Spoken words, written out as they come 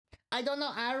I don't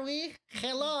know, are we?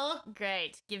 Hello?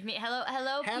 Great. Give me hello.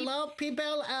 Hello,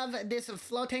 people of this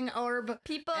floating orb.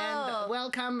 People. And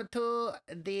welcome to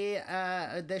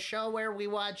the show where we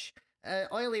watch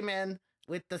oily men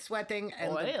with the sweating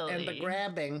and the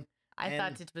grabbing. I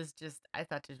thought it was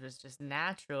just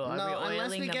natural. No, Are we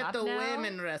unless we get the now?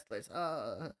 women wrestlers.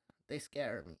 They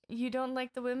scare me. You don't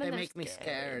like the women? They make me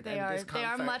scared. They and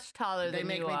are much taller than you are.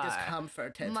 They make me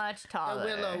discomforted. Much taller.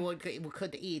 The Willow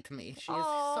could eat me. She's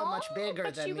so much bigger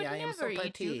than me. I am so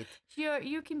petite.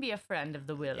 You can be a friend of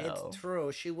the Willow. It's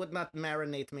true. She would not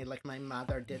marinate me like my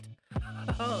mother did.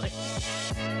 Holy.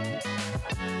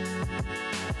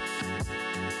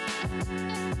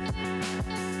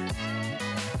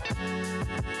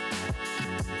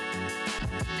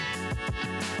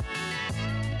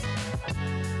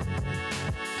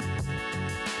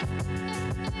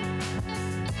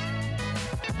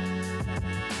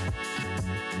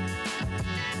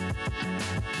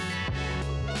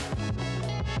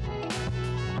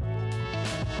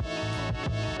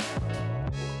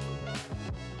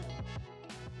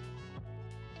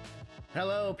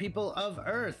 Hello, people of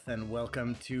Earth, and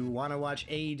welcome to Wanna Watch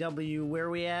AEW, where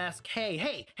we ask,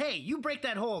 hey, you break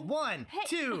that hold. 1,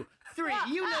 2, 3.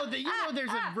 You know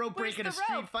there's a rope break in a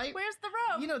street fight. Where's the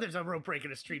rope? You know there's a rope break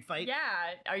in a street fight. Yeah.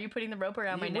 Are you putting the rope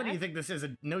around my neck? What do you think this is,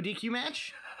 a no DQ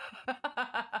match?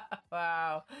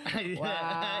 Wow.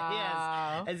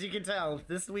 Yes. As you can tell,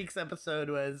 this week's episode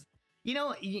was...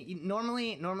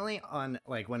 normally on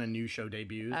like when a new show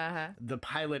debuts, the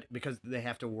pilot, because they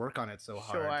have to work on it so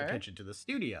hard to pitch it to the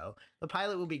studio, the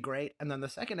pilot will be great, and then the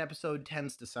second episode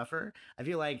tends to suffer. I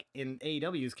feel like in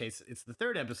AEW's case, it's the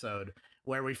third episode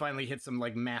where we finally hit some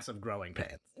like massive growing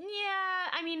pains. Yeah,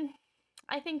 I mean,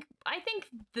 I think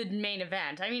the main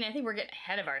event. I think we're getting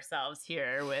ahead of ourselves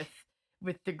here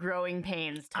with the growing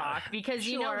pains talk, because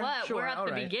you know what, we're at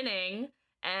the beginning.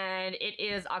 And it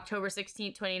is October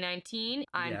 16th, 2019.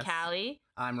 I'm Callie.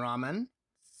 I'm Ramen.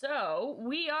 So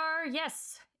we are,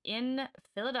 in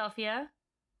Philadelphia.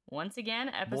 Once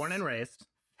again, born and raised.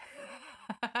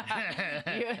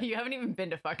 you haven't even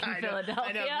been to fucking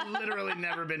Philadelphia. I know, literally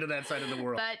never been to that side of the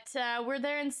world. But we're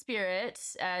there in spirit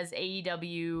as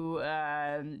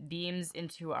AEW beams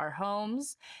into our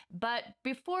homes. But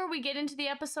before we get into the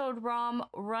episode, Rom,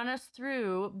 run us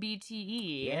through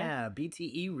BTE. Yeah,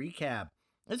 BTE recap.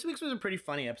 This week's was a pretty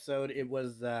funny episode. It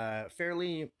was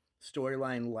fairly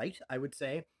storyline light, I would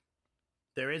say.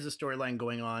 There is a storyline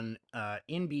going on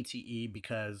in BTE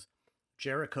because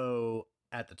Jericho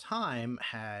at the time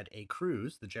had a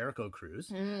cruise, the Jericho cruise.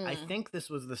 I think this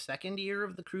was the second year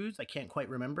of the cruise. I can't quite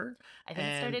remember. I think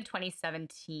it started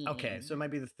 2017. Okay, so it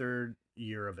might be the third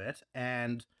year of it.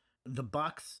 And the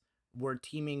Bucks were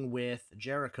teaming with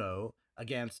Jericho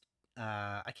against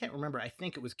I can't remember. I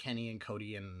think it was Kenny and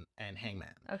Cody and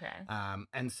Hangman. Okay.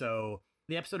 And so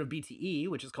the episode of BTE,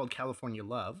 which is called California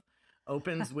Love,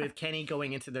 opens with Kenny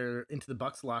going into the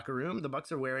Bucks locker room. The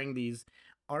Bucks are wearing these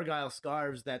Argyle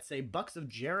scarves that say Bucks of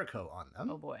Jericho on them.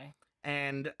 Oh boy.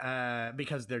 And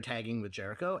because they're tagging with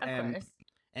Jericho. Of course.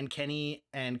 And Kenny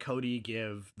and Cody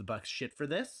give the Bucks shit for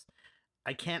this.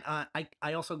 I can't,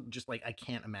 I also just like, I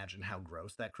can't imagine how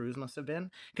gross that cruise must have been.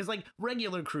 Because like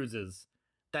regular cruises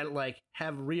that like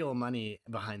have real money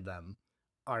behind them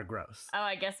are gross. Oh,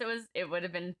 I guess it would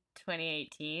have been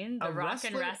 2018. The Rock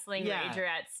and Wrestling Rager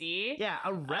at Sea. Yeah,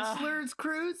 a wrestler's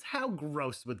cruise? How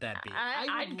gross would that be?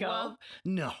 I'd go.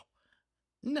 No.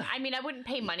 I wouldn't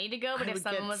pay money to go, but if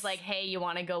someone was like, hey, you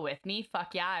want to go with me?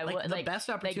 Fuck yeah, I would. The best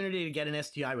opportunity to get an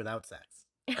STI without sex.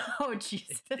 Oh,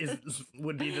 Jesus.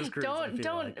 Would be this cruise.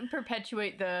 Don't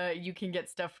perpetuate the you can get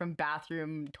stuff from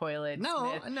bathroom toilets.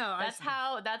 No. That's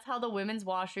how the women's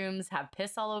washrooms have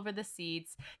piss all over the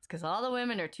seats. It's because all the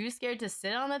women are too scared to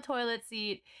sit on the toilet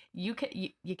seat. You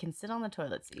can sit on the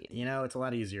toilet seat. It's a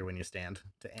lot easier when you stand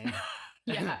to aim.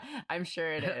 Yeah, I'm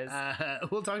sure it is.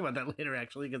 We'll talk about that later,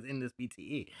 actually, because in this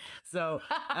BTE. So,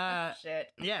 shit.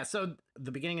 Yeah, so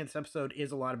the beginning of this episode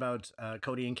is a lot about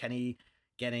Cody and Kenny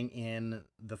getting in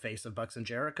the face of Bucks and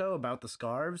Jericho about the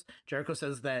scarves. Jericho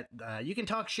says that you can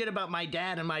talk shit about my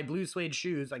dad and my blue suede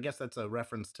shoes. I guess that's a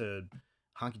reference to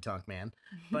Honky Tonk Man.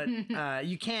 But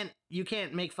you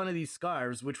can't make fun of these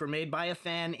scarves, which were made by a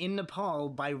fan in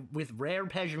Nepal with rare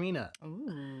pashmina.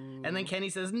 Ooh. And then Kenny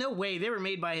says, no way, they were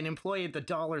made by an employee at the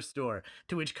dollar store.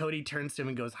 To which Cody turns to him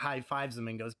and goes, high fives him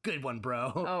and goes, good one,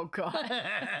 bro. Oh, God.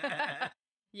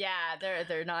 Yeah,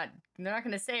 they're not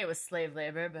going to say it was slave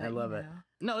labor, but I love it.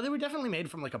 No, they were definitely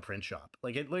made from like a print shop.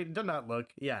 Like it did not look.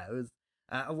 Yeah, it was.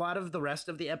 A lot of the rest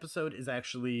of the episode is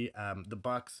actually the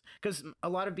Bucks, because a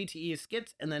lot of BTE is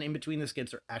skits, and then in between the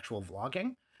skits are actual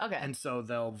vlogging. Okay. And so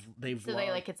they vlog. So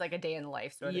it's like a day in the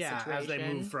life sort of situation. As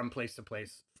they move from place to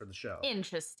place for the show.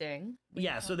 Interesting.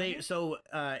 Yeah, so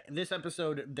this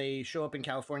episode they show up in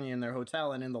California in their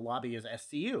hotel, and in the lobby is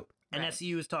SCU. And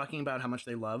SCU is talking about how much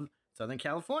they love Southern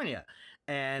California.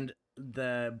 And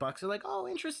the Bucks are like, oh,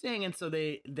 interesting. And so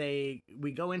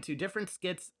we go into different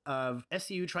skits of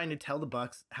SCU trying to tell the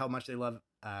Bucks how much they love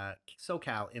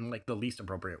SoCal in like the least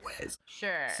appropriate ways.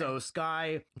 Sure. So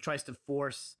Sky tries to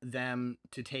force them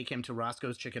to take him to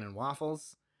Roscoe's Chicken and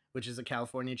Waffles, which is a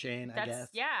California chain, I guess.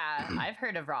 Yeah, I've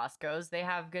heard of Roscoe's. They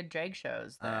have good drag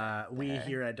shows there. We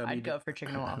here at I'd go for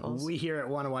Chicken and Waffles. We here at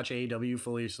Wanna Watch AEW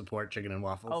fully support Chicken and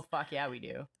Waffles. Oh, fuck yeah, we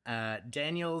do.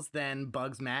 Daniels then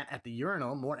bugs Matt at the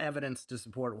urinal. More evidence to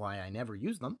support why I never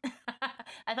use them.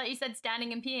 I thought you said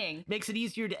standing and peeing. Makes it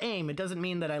easier to aim. It doesn't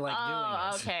mean that I like doing it.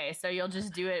 Oh, okay. So you'll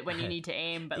just do it when you need to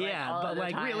aim, but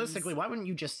realistically, why wouldn't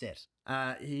you just sit?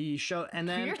 And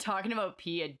then you're talking about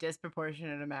pee a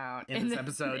disproportionate amount in this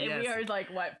episode. Yes. We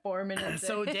are 4 minutes.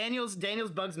 So Daniels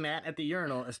bugs Matt at the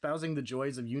urinal, espousing the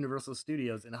joys of Universal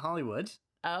Studios in Hollywood.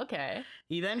 Oh, okay.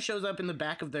 He then shows up in the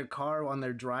back of their car on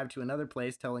their drive to another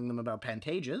place, telling them about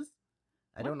Pantages.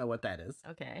 I don't know what that is.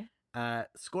 Okay.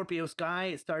 Scorpio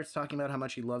Sky starts talking about how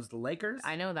much he loves the Lakers.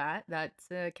 I know that.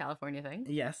 That's a California thing.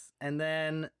 Yes. And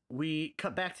then we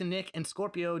cut back to Nick and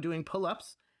Scorpio doing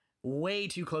pull-ups way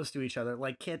too close to each other,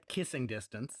 like kissing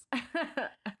distance.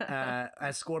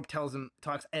 As Scorp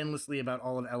talks endlessly about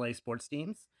all of LA sports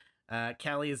teams.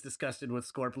 Callie is disgusted with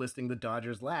Scorp listing the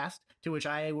Dodgers last, to which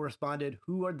I responded,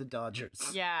 who are the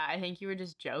Dodgers? Yeah, I think you were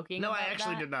just joking. No, I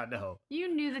actually did not know.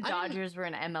 You knew the Dodgers were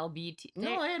an MLB team.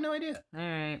 No, I had no idea. All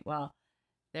right, well,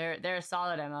 they're a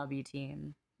solid MLB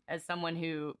team. As someone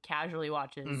who casually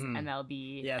watches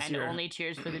MLB and only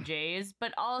cheers for the Jays,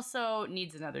 but also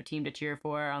needs another team to cheer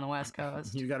for on the West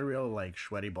Coast. You got a real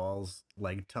sweaty balls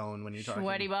tone when you're talking.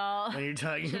 Sweaty ball. When you're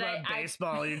talking about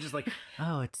baseball, you're just like,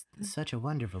 oh, it's such a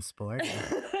wonderful sport.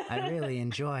 I really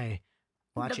enjoy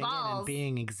watching it and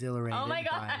being exhilarated. Oh my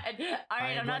god! All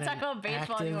right, I'm not talking about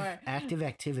baseball anymore. Active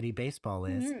activity baseball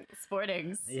is.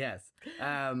 Sportings. Yes.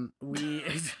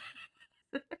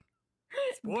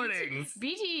 Sportings.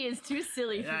 BT is too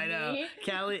silly for me. I know.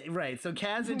 Callie, right. So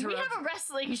Kaz interrupts. We have a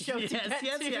wrestling show to get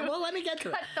to. Yeah. Well, let me get to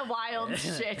it. Cut the wild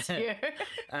shit here.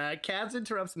 Kaz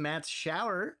interrupts Matt's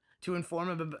shower to inform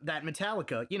him that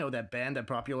Metallica, that band that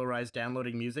popularized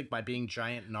downloading music by being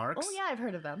giant narcs. Oh, yeah, I've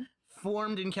heard of them.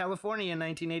 Formed in California in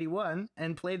 1981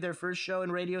 and played their first show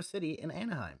in Radio City in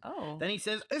Anaheim. Oh. Then he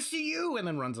says, I see you, and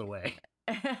then runs away.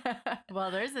 Well,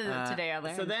 there's a Today I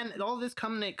Learned. So then all this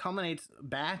culminates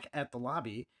back at the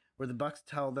lobby where the Bucks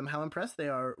tell them how impressed they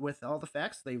are with all the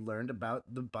facts they've learned about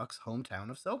the Bucks' hometown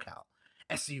of SoCal.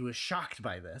 SCU is shocked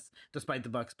by this, despite the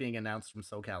Bucks being announced from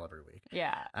SoCal every week.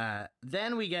 Yeah.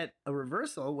 Then we get a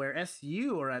reversal where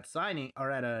SCU are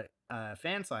at a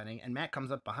fan signing, and Matt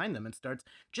comes up behind them and starts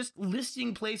just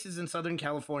listing places in Southern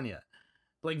California.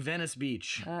 Like Venice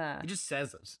Beach. He just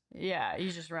says it. Yeah,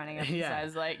 he's just running up and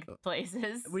says,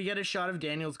 places. We get a shot of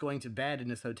Daniels going to bed in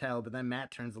his hotel, but then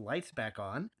Matt turns the lights back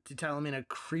on to tell him in a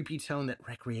creepy tone that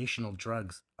recreational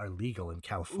drugs are legal in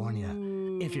California.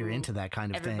 Ooh. If you're into that kind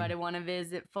of Everybody want to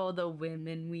visit for the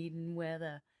women, weed, and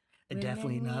weather.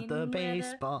 Definitely not the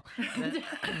baseball. The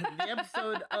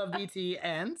episode of BT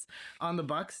ends on the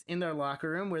Bucks in their locker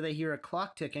room where they hear a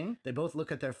clock ticking. They both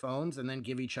look at their phones and then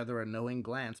give each other a knowing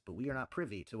glance, but we are not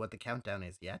privy to what the countdown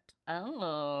is yet.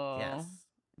 Oh. Yes.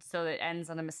 So it ends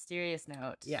on a mysterious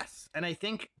note. Yes. And I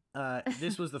think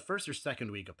this was the first or second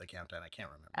week of the countdown. I can't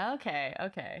remember.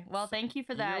 Okay. Well, thank you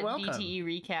for that BTE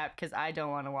recap, because I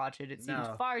don't want to watch it. It seems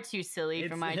far too silly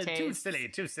for my taste.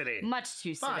 Too silly. Much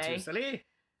too silly. Far too silly.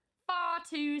 Far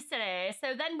too silly.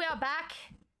 So then we are back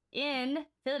in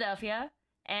Philadelphia,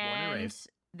 and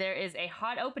there is a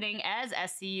hot opening as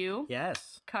SCU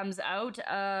comes out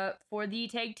for the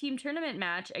tag team tournament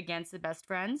match against the Best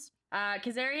Friends.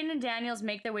 Kazarian and Daniels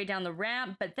make their way down the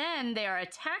ramp, but then they are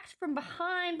attacked from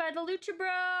behind by the Lucha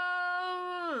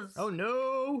Bros. Oh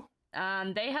no!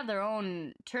 They have their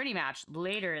own tourney match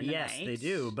later in the night. Yes, they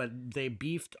do, but they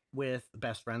beefed with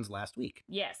Best Friends last week.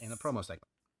 Yes. In the promo segment.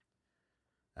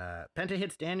 Penta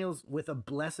hits Daniels with a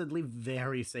blessedly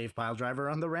very safe pile driver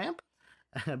on the ramp.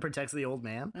 Protects the old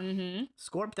man. Mm-hmm.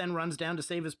 Scorp then runs down to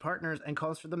save his partners and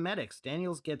calls for the medics.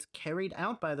 Daniels gets carried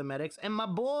out by the medics, and my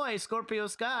boy, Scorpio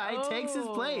Sky, takes his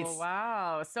place.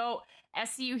 Wow. So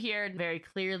SCU here, very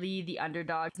clearly the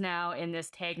underdogs now in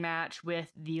this tag match with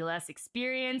the less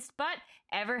experienced, but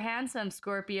ever handsome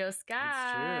Scorpio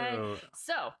Sky. It's true.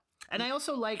 So. And I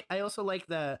also like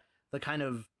the kind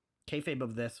of kayfabe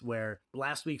of this where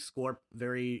last week Scorp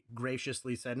very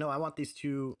graciously said, no, I want these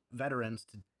two veterans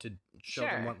to show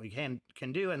them what we can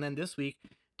do. And then this week,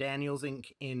 Daniels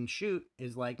in Shoot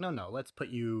is like, no, let's put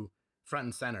you front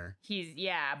and center.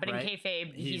 But right? In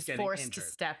kayfabe, he's forced to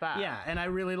step up. Yeah, and I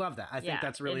really love that. I think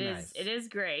that's really nice. It is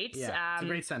great. Yeah, it's a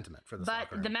great sentiment for the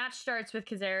But the match starts with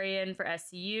Kazarian for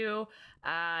SCU.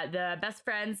 The best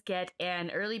friends get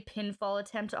an early pinfall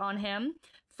attempt on him.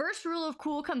 First rule of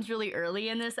cool comes really early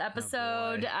in this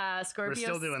episode. Scorpio. We're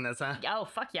still doing this, huh? Oh,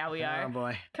 fuck yeah, we are. Oh,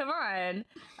 boy. Come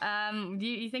on. Do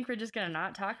you think we're just going to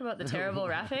not talk about the terrible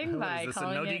reffing by calling it... Is this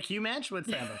a no DQ match?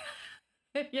 What's happening?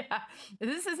 Yeah,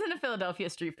 this isn't a Philadelphia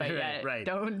street fight yet. Right.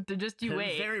 Just you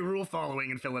wait. Very rule following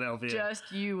in Philadelphia.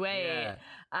 Just you wait.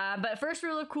 Yeah. But first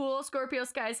rule of cool, Scorpio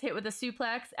Sky's hit with a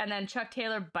suplex, and then Chuck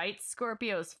Taylor bites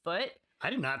Scorpio's foot. I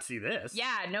did not see this.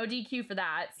 Yeah, no DQ for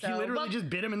that. So, he literally just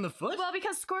bit him in the foot? Well,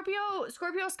 because Scorpio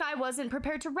Sky wasn't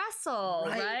prepared to wrestle,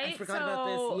 right? I forgot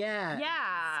about this. Yeah.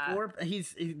 Yeah.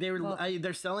 Scorp,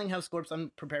 they're selling how Scorp's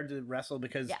unprepared to wrestle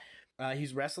because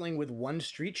he's wrestling with one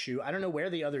street shoe. I don't know where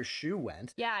the other shoe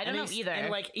went. Yeah, I don't know either.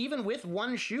 And even with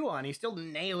one shoe on, he's still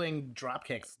nailing drop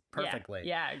kicks perfectly.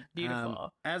 Yeah,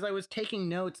 beautiful. As I was taking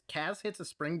notes, Kaz hits a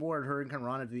springboard Hurricane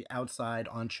Rana to the outside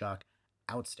on Chuck.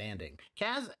 Outstanding.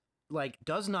 Kaz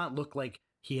does not look like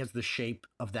he has the shape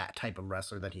of that type of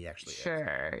wrestler that he actually is.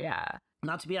 Sure, yeah.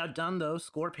 Not to be outdone, though,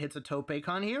 Scorp hits a tope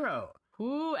con hero.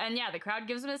 Ooh, and the crowd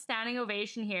gives him a standing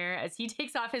ovation here as he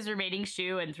takes off his remaining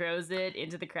shoe and throws it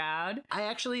into the crowd.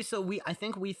 I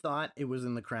think we thought it was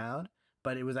in the crowd,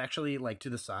 but it was actually to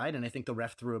the side, and I think the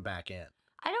ref threw it back in.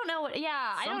 I don't know.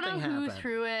 I don't know who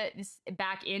threw it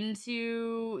back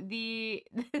into the...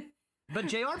 But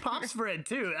JR pops for it,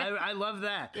 too. I love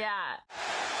that. Yeah.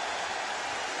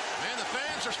 Man, the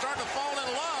fans are starting to fall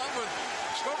in love with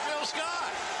Scorpio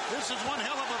Sky. This is one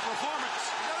hell of a performance.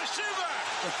 He got his shoe back.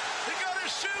 He got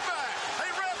his shoe back. Hey,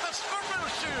 ref, that's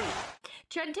Scorpio's shoe.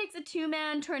 Trent takes a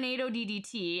 2-man tornado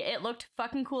DDT. It looked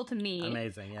fucking cool to me.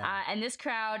 Amazing, yeah. And this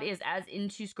crowd is as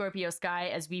into Scorpio Sky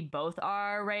as we both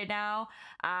are right now.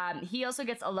 He also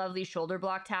gets a lovely shoulder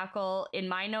block tackle. In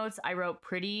my notes, I wrote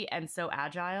pretty and so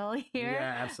agile here.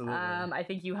 Yeah, absolutely. I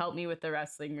think you helped me with the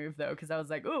wrestling move, though, because I was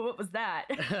like, ooh, what was that?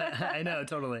 I know,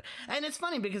 totally. And it's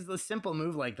funny because the simple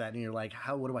move like that, and you're like,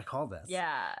 what do I call this?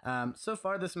 Yeah. So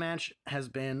far, this match has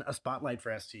been a spotlight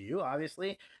for STU,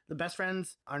 obviously. The best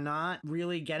friends are not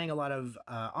really getting a lot of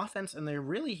offense, and they're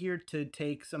really here to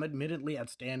take some admittedly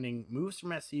outstanding moves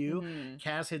from SCU. Mm-hmm.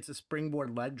 Kaz hits a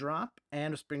springboard leg drop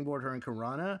and a springboard Hurricane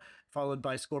Rana, followed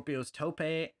by Scorpio's tope,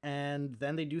 and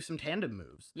then they do some tandem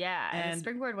moves. Yeah, and the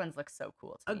springboard ones look so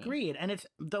cool to me. Agreed. And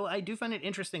though I do find it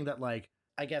interesting that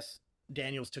I guess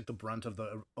Daniels took the brunt of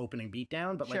the opening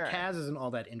beatdown, but sure. Kaz isn't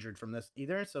all that injured from this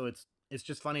either, so it's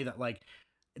just funny that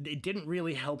it didn't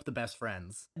really help the best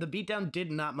friends. The beatdown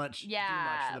did not do much for the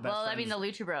best friends. Well, I mean, the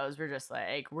Lucha Bros were just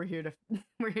like, we're here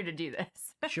to do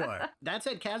this. Sure. That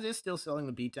said, Kaz is still selling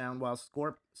the beatdown while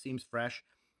Scorp seems fresh.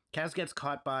 Kaz gets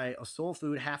caught by a soul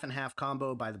food half and half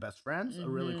combo by the best friends. Mm-hmm. A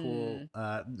really cool.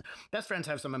 Best friends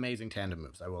have some amazing tandem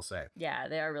moves, I will say. Yeah,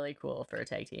 they are really cool for a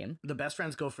tag team. The best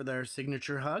friends go for their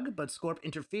signature hug, but Scorp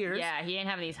interferes. Yeah, he ain't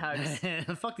having these hugs.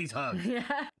 Fuck these hugs.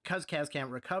 Yeah. Because Kaz can't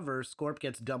recover, Scorp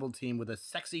gets double teamed with a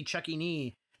sexy Chucky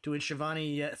knee, to which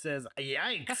Shivani says,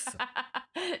 "Yikes!"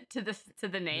 to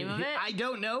the name of it. I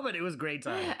don't know, but it was great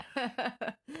time.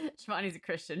 Shivani's a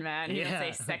Christian man. He didn't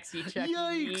say sexy Chucky.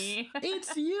 Yikes!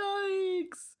 It's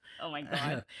yikes! Oh my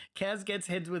god. Kaz gets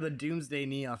hit with a doomsday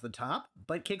knee off the top,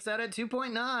 but kicks out at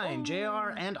 2.9.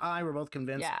 JR and I were both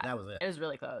convinced that was it. It was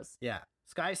really close. Yeah.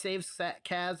 Sky saves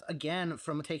Kaz again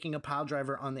from taking a pile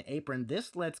driver on the apron.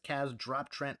 This lets Kaz drop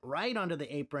Trent right onto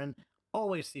the apron.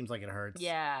 Always seems like it hurts.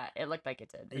 Yeah, it looked like it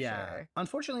did, for sure.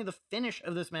 Unfortunately, the finish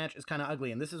of this match is kind of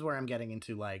ugly, and this is where I'm getting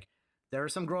into, there are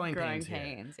some growing pains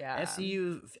here. Yeah.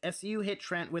 SCU hit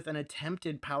Trent with an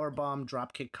attempted powerbomb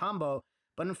dropkick combo,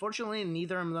 but unfortunately,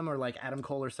 neither of them are Adam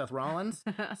Cole or Seth Rollins.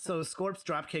 So Scorp's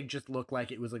dropkick just looked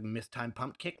like it was a mistimed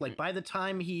pump kick. By the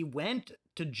time he went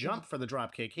to jump for the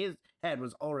dropkick, his head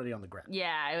was already on the ground.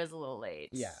 Yeah, it was a little late.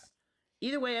 Yeah.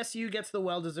 Either way, SCU gets the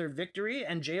well-deserved victory,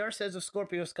 and JR says of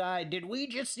Scorpio Sky, "Did we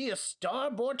just see a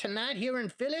starboard tonight here in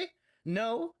Philly?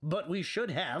 No, but we should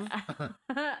have."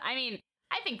 I mean,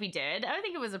 I think we did. I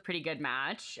think it was a pretty good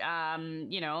match.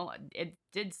 It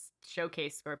did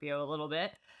showcase Scorpio a little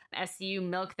bit. SCU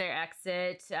milked their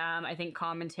exit. I think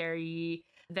commentary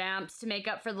vamped to make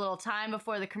up for the little time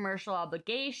before the commercial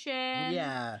obligation.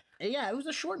 Yeah, it was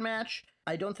a short match.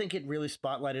 I don't think it really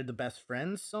spotlighted the best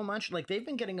friends so much. They've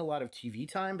been getting a lot of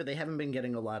TV time, but they haven't been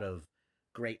getting a lot of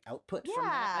great output from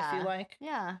that, I feel like.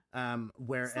 Yeah.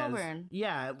 Whereas, Slow burn.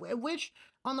 yeah, which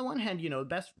on the one hand,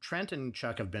 Trent and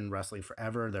Chuck have been wrestling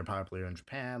forever. They're popular in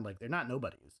Japan. Like, they're not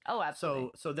nobodies. Oh,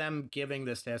 absolutely. So them giving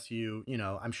this to SU,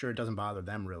 I'm sure it doesn't bother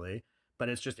them really, but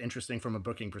it's just interesting from a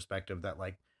booking perspective that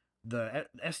like the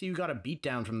SU got a beat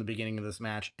down from the beginning of this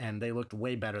match and they looked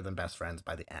way better than best friends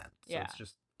by the end. So it's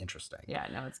just interesting. Yeah,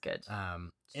 no, it's good.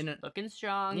 Looking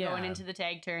strong going into the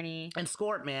tag tourney. And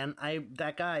Scort, man, I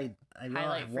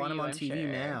want him on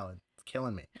TV now. It's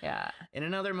killing me. Yeah. In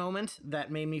another moment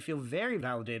that made me feel very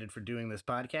validated for doing this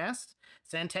podcast,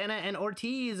 Santana and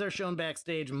Ortiz are shown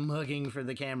backstage mugging for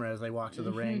the camera as they walk to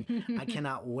the ring. I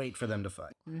cannot wait for them to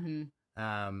fight.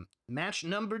 Match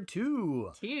number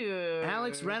 2.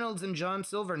 Alex Reynolds and John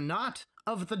Silver, not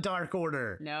of the Dark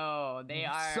Order. No, they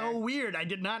are. So weird. I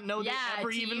did not know they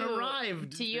ever even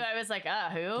arrived. To you, I was like,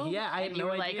 who? Yeah, I had no idea. You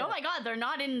were like, oh my God, they're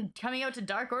not coming out to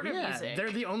Dark Order music.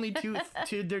 They're the only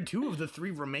they're 2 of the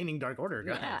 3 remaining Dark Order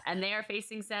guys. Yeah, and they are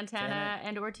facing Santana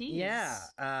and Ortiz. Yeah,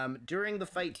 during the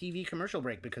Fight TV commercial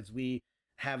break, because we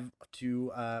have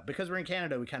to, because we're in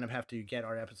Canada, we kind of have to get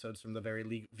our episodes from the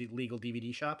very legal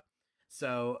DVD shop.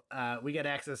 So we get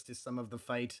access to some of the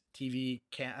Fight TV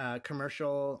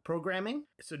commercial programming.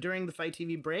 So during the Fight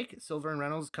TV break, Silver and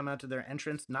Reynolds come out to their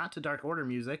entrance, not to Dark Order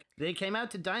music. They came out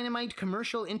to Dynamite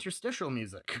commercial interstitial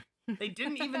music. They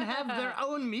didn't even have their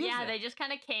own music. Yeah, they just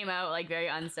kind of came out like very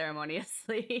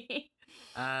unceremoniously.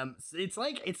 It's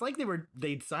like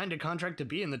they'd signed a contract to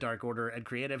be in the Dark Order and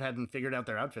creative hadn't figured out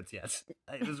their outfits yet.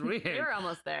 It was weird. They were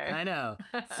almost there. I know.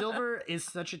 Silver is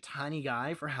such a tiny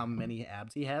guy for how many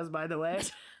abs he has, by the way.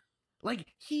 Like,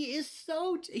 he's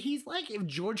like if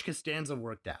George Costanza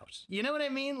worked out. You know what I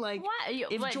mean? Like, what?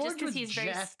 If George just was he's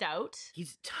very stout?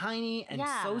 He's tiny and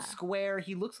so square.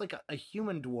 He looks like a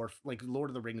human dwarf, like Lord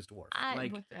of the Rings dwarf.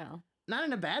 Not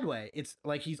in a bad way. It's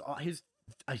like his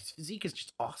physique is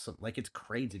just awesome. Like, it's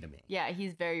crazy to me. Yeah,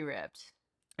 he's very ripped.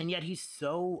 And yet he's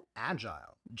so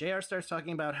agile. JR starts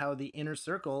talking about how the inner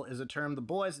circle is a term the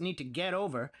boys need to get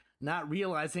over, not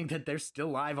realizing that they're still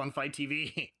live on Fight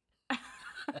TV.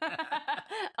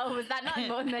 Oh, was that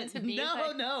not meant to be?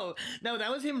 No,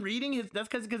 that was him reading his. That's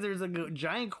because there's a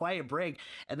giant quiet break,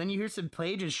 and then you hear some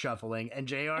pages shuffling, and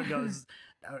JR goes,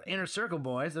 "Inner circle,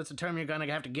 boys. That's a term you're gonna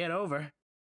have to get over."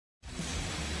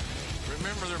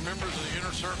 Remember, they're members of the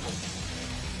inner circle.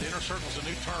 The inner circle's a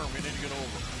new term we need to get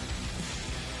over.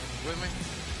 With me?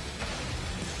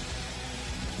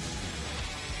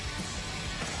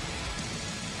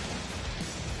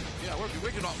 Yeah,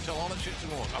 we can tell all that shit you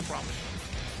want. I promise you.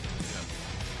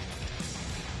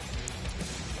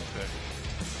 Okay.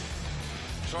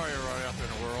 Sorry, everybody out there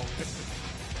in the world.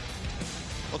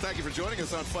 Well, thank you for joining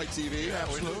us on Fight TV. Yeah,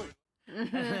 absolutely.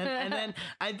 And then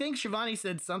I think Shivani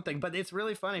said something, but it's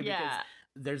really funny because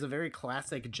there's a very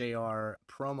classic JR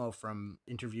promo from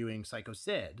interviewing Psycho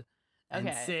Sid. And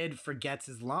Sid forgets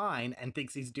his line and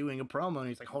thinks he's doing a promo, and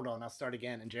he's like, "Hold on, I'll start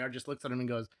again." And JR just looks at him and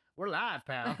goes, "We're live,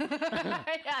 pal."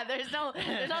 Yeah, there's no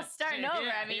starting over.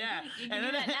 I mean, you can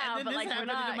do that now, and then but like, this we're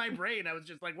not. happened in my brain. I was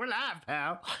just like, "We're live,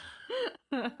 pal."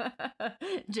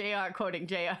 JR quoting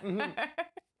JR.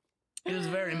 It was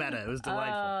very meta. It was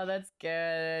delightful. Oh, that's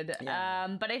good.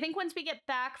 Yeah. But I think once we get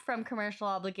back from commercial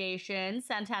obligations,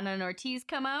 Santana and Ortiz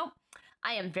come out.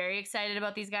 I am very excited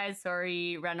about these guys.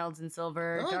 Sorry, Reynolds and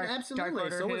Silver. Oh, absolutely. Dark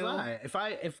Order, so was I. If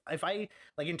I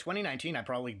like in 2019, I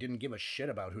probably didn't give a shit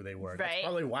about who they were. Right? That's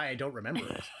probably why I don't remember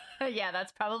it. Yeah,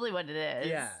 that's probably what it is.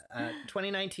 Yeah.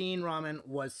 2019 Ramen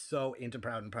was so into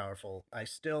Proud and Powerful. I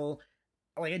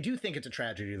do think it's a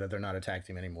tragedy that they're not a tag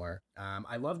team anymore.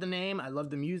 I love the name. I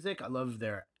love the music. I love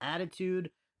their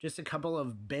attitude. Just a couple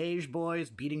of beige boys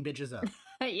beating bitches up.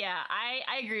 Yeah,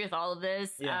 I agree with all of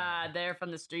this. Yeah. They're from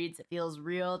the streets. It feels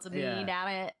real to me, damn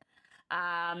it.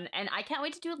 And I can't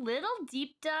wait to do a little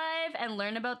deep dive and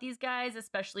learn about these guys,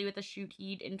 especially with the shoot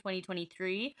heat in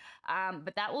 2023.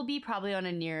 But that will be probably on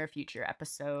a near future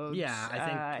episode. Yeah,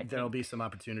 I think there'll be some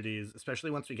opportunities,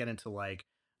 especially once we get into like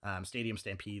stadium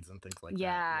stampedes and things like that.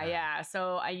 Yeah.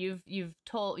 So you've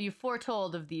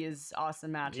foretold of these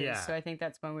awesome matches. Yeah. So I think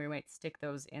that's when we might stick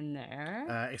those in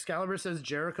there. Excalibur says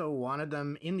Jericho wanted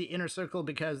them in the inner circle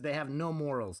because they have no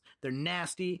morals. They're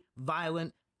nasty,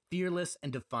 violent, fearless,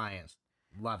 and defiant.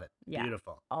 Love it. Yeah,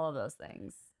 beautiful. All of those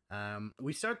things.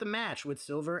 We start the match with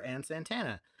Silver and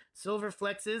Santana. Silver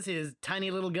flexes his tiny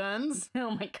little guns.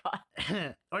 Oh my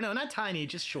God. Or no, not tiny,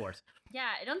 just short. Yeah,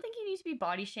 I don't think you need to be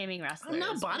body shaming wrestlers. I'm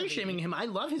not body shaming him. I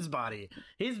love his body.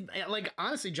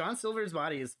 Honestly, John Silver's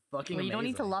body is fucking amazing. You don't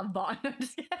need to love Bond.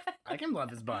 I can love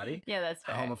his body. Yeah, that's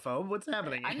fair. A homophobe? What's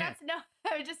happening? I'm not. No,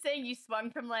 I was just saying you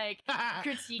swung from like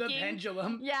critiquing. The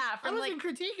pendulum. Yeah. I wasn't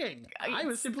critiquing. I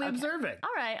was simply observing. All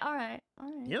right.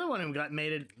 You're the one who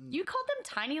made it. You called them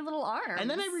tiny little arms. And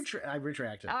then I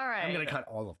retracted. All right. I'm going to cut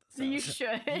all of this out. You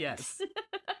should. Yes.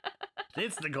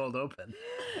 It's the cold open.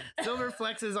 Silver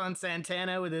flexes on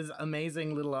Santana with his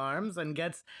amazing little arms and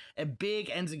gets a big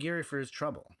enziguri for his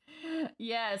trouble.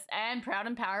 Yes, and Proud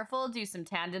and Powerful do some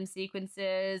tandem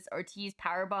sequences. Ortiz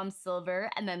powerbombs Silver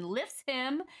and then lifts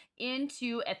him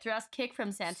into a thrust kick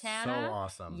from Santana. So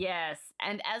awesome. Yes,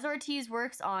 and as Ortiz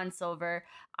works on Silver,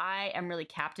 I am really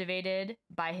captivated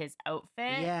by his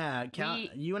outfit. Yeah,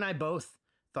 you and I both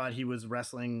thought he was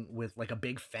wrestling with like a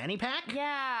big fanny pack.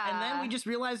 Yeah. And then we just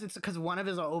realized it's because one of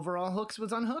his overall hooks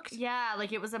was unhooked. Yeah,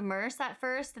 like it was a Merce at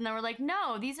first, and then we're like,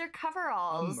 no, these are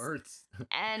coveralls. A Merce.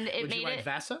 And it Would made you like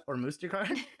Vasa or Mustikar?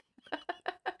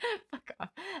 Fuck off.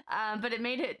 But it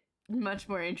made it much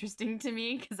more interesting to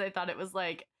me because I thought it was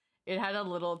like, it had a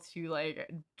little too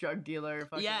like drug dealer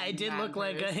fucking Yeah, it did look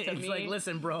like it's like,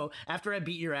 listen, bro, after I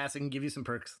beat your ass, I can give you some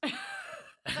perks.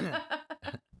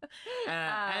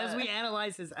 As we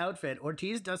analyze his outfit,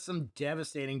 Ortiz does some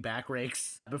devastating back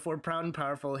rakes before Proud and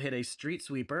Powerful hit a street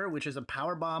sweeper, which is a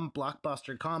powerbomb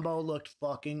blockbuster combo. Looked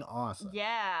fucking awesome.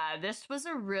 Yeah, this was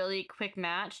a really quick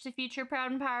match to feature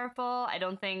Proud and Powerful. I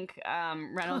don't think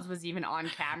Reynolds was even on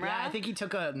camera. Yeah, I think he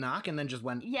took a knock and then just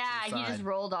went. Yeah, he just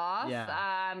rolled off.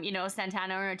 Yeah.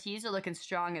 Santana and Ortiz are looking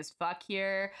strong as fuck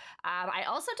here. I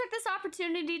also took this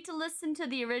opportunity to listen to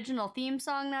the original theme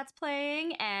song that's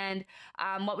playing, and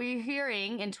what we're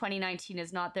hearing in 2019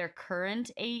 is not their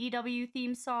current AEW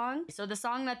theme song. So the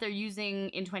song that they're using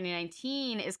in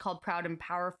 2019 is called Proud and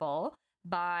Powerful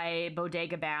by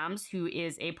Bodega Bams, who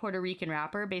is a Puerto Rican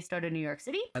rapper based out of New York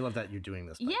City. I love that you're doing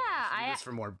this. Yeah, do this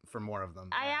for more of them.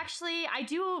 I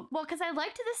do, well, because I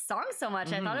liked this song so much.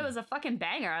 Mm-hmm. I thought it was a fucking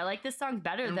banger. I like this song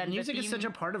better than music the theme. Is such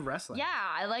a part of wrestling. Yeah,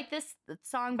 I like this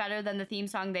song better than the theme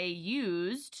song they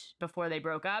used before they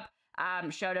broke up.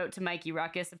 Shout out to Mikey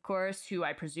Ruckus, of course, who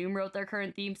I presume wrote their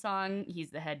current theme song.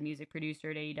 He's the head music producer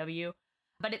at AEW.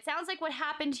 But it sounds like what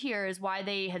happened here is why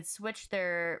they had switched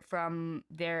from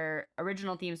their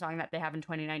original theme song that they have in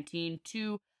 2019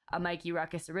 to a Mikey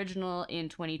Ruckus original in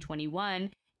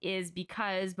 2021 is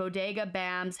because Bodega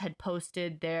Bams had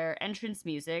posted their entrance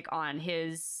music on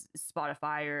his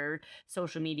Spotify or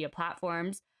social media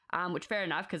platforms, which fair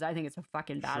enough, because I think it's a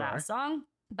fucking badass song.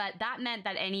 But that meant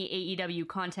that any AEW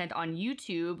content on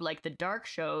YouTube, like the dark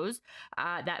shows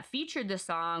that featured the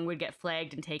song, would get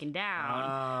flagged and taken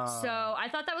down. So I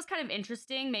thought that was kind of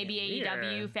interesting. Maybe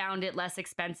AEW found it less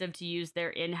expensive to use their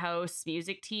in-house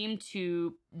music team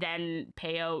to then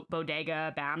pay out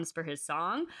Bodega Bams for his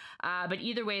song. But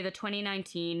either way, the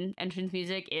 2019 entrance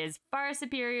music is far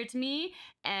superior to me.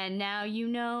 And now you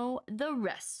know the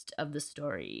rest of the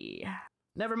story.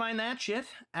 Never mind that shit.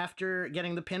 After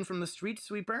getting the pin from the street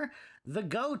sweeper, the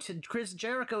GOAT, Chris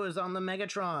Jericho, is on the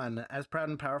Megatron as Proud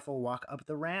and Powerful walk up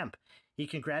the ramp. He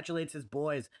congratulates his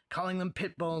boys, calling them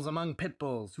pit bulls among pit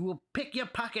bulls who will pick your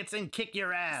pockets and kick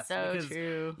your ass. So because,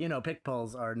 true. Pit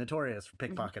bulls are notorious for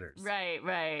pickpocketers.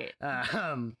 Right.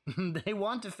 They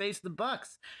want to face the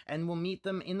Bucks and will meet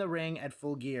them in the ring at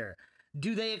Full Gear.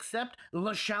 Do they accept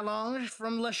Le Challenge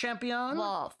from Le Champion?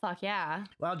 Well, fuck yeah.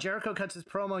 While Jericho cuts his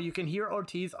promo, you can hear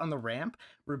Ortiz on the ramp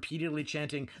repeatedly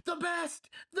chanting, "The best!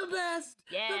 The best!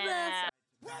 Yeah. The best!"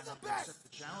 We're the best! Accept the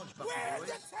challenge, We're Bucky the boys.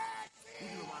 tag You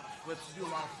team! do a lot of flips, you do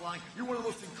a lot of flying. You're one of the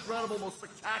most incredible, most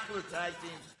spectacular tag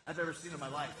teams I've ever seen in my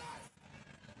life.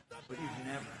 But you've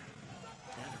never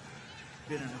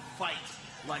been in a fight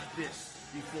like this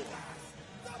before.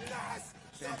 The best!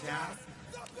 Santana,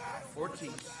 The best!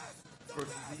 Ortiz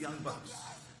versus the Young Bucks.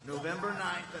 November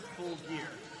 9th at Full Gear.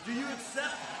 Do you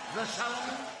accept the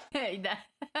challenge?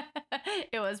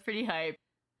 It was pretty hype.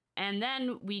 And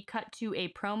then we cut to a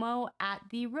promo at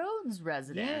the Rhodes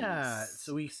residence. Yeah,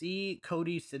 so we see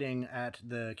Cody sitting at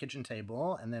the kitchen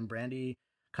table, and then Brandy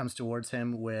comes towards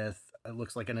him with, it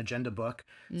looks like an agenda book,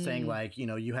 saying like,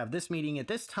 you have this meeting at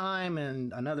this time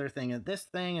and another thing at this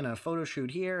thing and a photo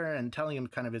shoot here, and telling him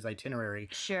kind of his itinerary.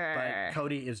 Sure. But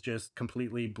Cody is just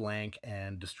completely blank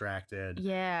and distracted.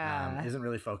 Yeah. Isn't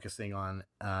really focusing on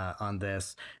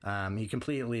this. He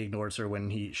completely ignores her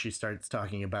when she starts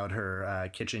talking about her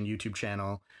kitchen YouTube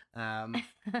channel,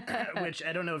 which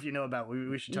I don't know if you know about.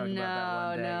 We should talk about that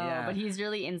one day. Yeah. But he's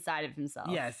really inside of himself.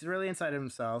 Yes, he's really inside of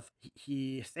himself.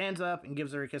 He stands up and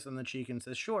gives her a kiss on the cheek and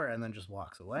says, "Sure," and then just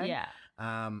walks away. Yeah.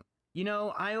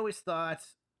 I always thought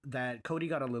that Cody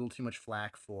got a little too much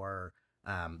flack for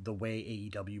the way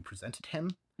AEW presented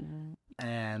him.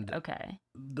 And okay,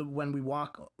 when we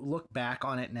look back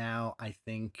on it now, I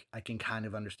think I can kind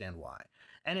of understand why.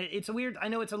 And it's a weird. I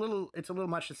know it's a little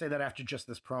much to say that after just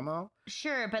this promo.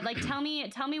 Sure, but like, tell me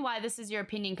why this is your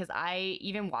opinion, because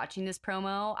even watching this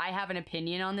promo, I have an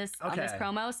opinion on this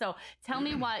promo. So tell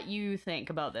me what you think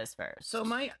about this first. So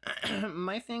my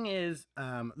my thing is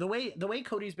the way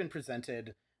Cody's been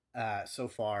presented so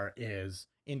far is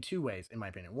in two ways, in my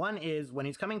opinion. One is when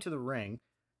he's coming to the ring,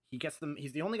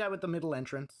 he's the only guy with the middle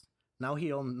entrance. No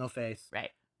heel, no face. Right.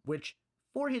 Which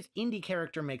for his indie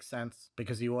character makes sense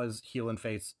because he was heel and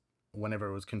face whenever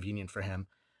it was convenient for him.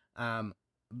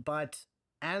 But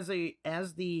as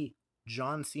the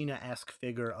John Cena-esque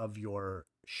figure of your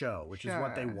show, which is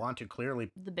what they want to clearly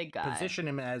the big guy. Position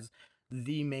him as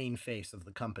the main face of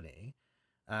the company,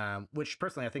 which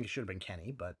personally I think it should have been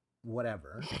Kenny, but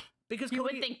whatever. Because you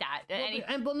would think that.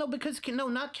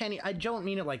 Not Kenny. I don't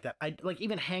mean it like that. I like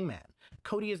even Hangman.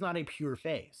 Cody is not a pure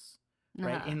face,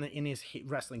 right? In his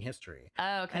wrestling history.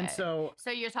 Oh, okay. And so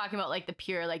you're talking about like the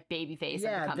pure like baby face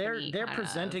of the company. they're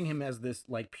presenting him as this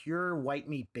like pure white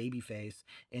meat baby face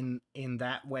in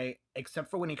that way,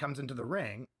 except for when he comes into the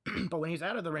ring. But when he's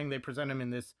out of the ring, they present him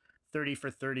in this 30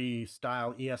 for 30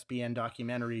 style ESPN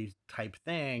documentary type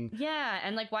thing. Yeah,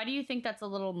 and like, why do you think that's a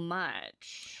little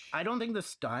much? I don't think the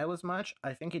style is much.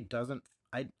 I think it doesn't.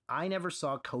 I never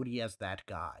saw Cody as that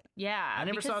guy. Yeah, I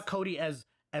never saw Cody as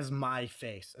my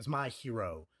face, as my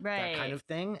hero, right? That kind of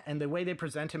thing. And the way they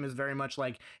present him is very much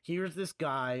like, here's this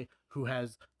guy who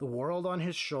has the world on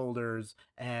his shoulders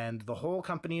and the whole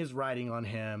company is riding on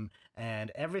him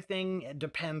and everything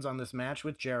depends on this match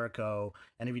with Jericho.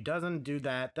 And if he doesn't do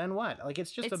that, then what? Like,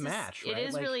 it's just a match, right? It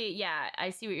is really, yeah, I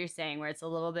see what you're saying, where it's a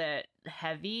little bit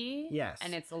heavy. Yes.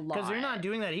 And it's a lot. Because you're not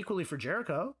doing that equally for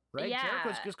Jericho, right? Yeah.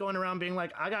 Jericho's just going around being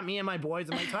like, I got me and my boys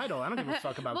and my title. I don't give a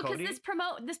fuck about Cody. Because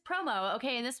this promo,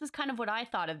 okay, and this was kind of what I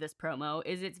thought of this promo,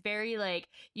 is it's very like,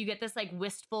 you get this like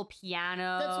wistful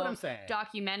piano. That's what I'm saying.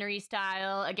 Documentary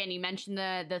style. Again, you mentioned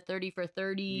the 30 for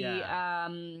 30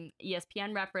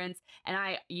 ESPN reference,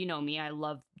 and you know me, I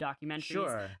love documentaries.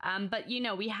 Sure. But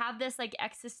we have this like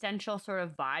existential sort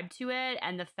of vibe to it,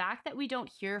 and the fact that we don't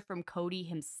hear from Cody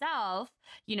himself,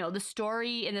 the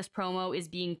story in this promo is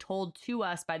being told to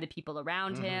us by the people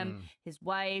around him, his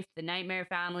wife, the Nightmare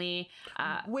family,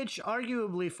 which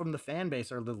arguably from the fan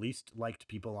base are the least liked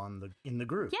people in the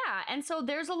group. Yeah, and so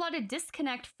there's a lot of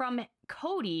disconnect from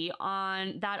Cody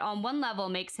on one level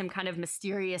makes him kind of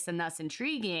mysterious and thus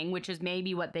intriguing, which is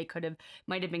maybe what they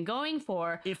might have been going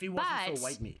for if he wasn't so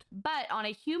white meat. But on a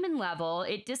human level,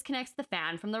 it disconnects the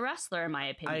fan from the wrestler, in my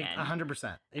opinion.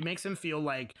 100%. It makes him feel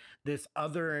like this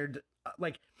othered,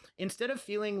 like instead of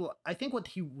feeling, I think what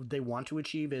they want to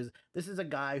achieve is this is a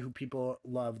guy who people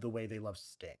love the way they love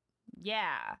Sting.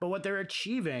 Yeah. But what they're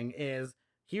achieving is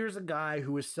here's a guy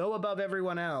who is so above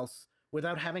everyone else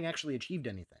without having actually achieved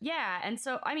anything. Yeah, and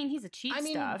so he's achieved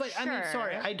stuff. But sure.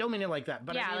 Sorry, I don't mean it like that.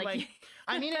 But yeah,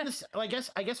 I mean in this. I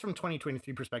guess from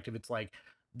 2023 perspective, it's like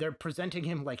they're presenting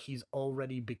him like he's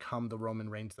already become the Roman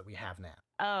Reigns that we have now.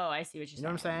 Oh, I see what you're saying. You know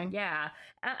what I'm saying? Yeah,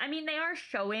 they are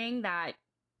showing that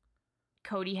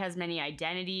Cody has many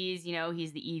identities.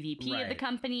 He's the EVP of the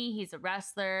company. He's a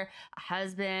wrestler, a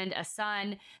husband, a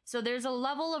son. So there's a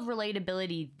level of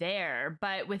relatability there.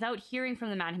 But without hearing from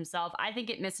the man himself, I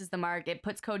think it misses the mark. It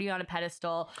puts Cody on a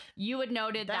pedestal. You had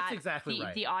noted That's exactly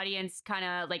right. The audience kind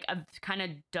of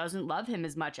doesn't love him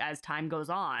as much as time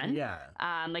goes on. Yeah.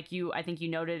 I think you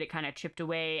noted it kind of chipped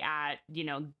away at,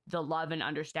 the love and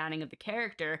understanding of the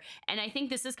character. And I think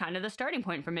this is kind of the starting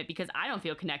point from it, because I don't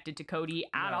feel connected to Cody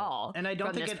at all. And I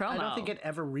don't think it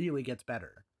ever really gets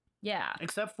better. Yeah.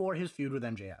 Except for his feud with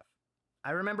MJF.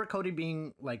 I remember Cody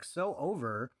being like so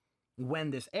over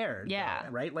when this aired. Yeah. Though,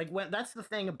 right? Like that's the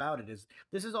thing about it is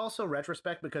this is also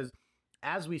retrospect, because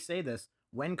as we say this,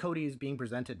 when Cody is being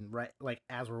presented, right, like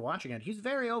as we're watching it, he's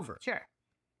very over. Sure.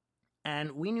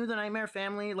 And we knew the Nightmare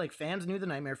family, like fans knew the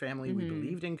Nightmare family. Mm-hmm. We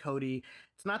believed in Cody.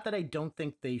 It's not that I don't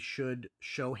think they should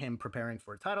show him preparing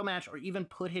for a title match or even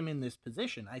put him in this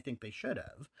position. I think they should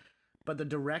have. But the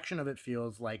direction of it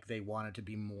feels like they want it to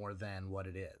be more than what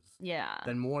it is. Yeah.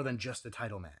 Than more than just a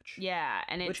title match. Yeah,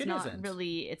 and it's not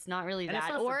really and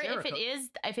that. Or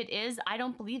if it is, I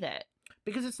don't believe it.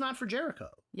 Because it's not for Jericho.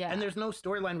 Yeah. And there's no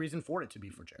storyline reason for it to be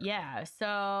for Jericho. Yeah.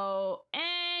 So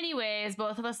anyways,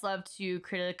 both of us love to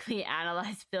critically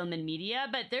analyze film and media,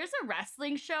 but there's a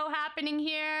wrestling show happening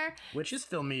here. Which is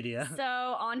film media. So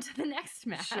on to the next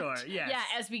match. Sure, yes. Yeah,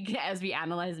 as we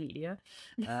analyze media.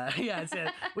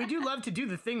 We do love to do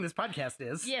the thing this podcast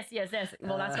is. Yes.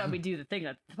 Well, that's why we do the thing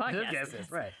that the podcast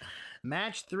is. Right.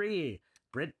 Match 3.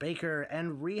 Britt Baker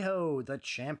and Riho, the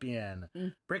champion.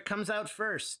 Britt comes out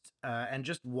first and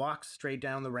just walks straight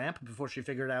down the ramp before she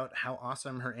figured out how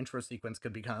awesome her intro sequence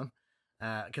could become.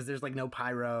 because there's like no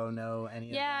pyro, no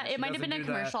any. Yeah, it might have been a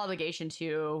commercial obligation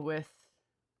too with.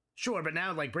 Sure, but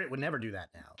now like Britt would never do that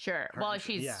now. Sure. Well,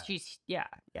 she's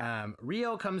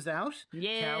Rio comes out.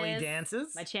 Yes. Callie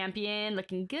dances. My champion,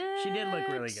 looking good. She did look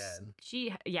really good.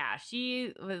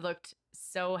 She looked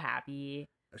so happy.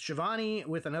 Shivani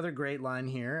with another great line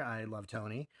here. I love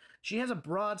Tony. She has a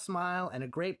broad smile and a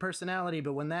great personality,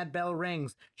 but when that bell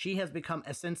rings, she has become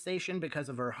a sensation because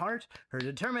of her heart, her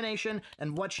determination,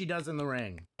 and what she does in the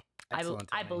ring. Excellent,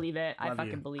 I believe it. Love I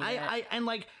fucking you. Believe it. And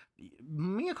like,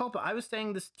 mea culpa, I was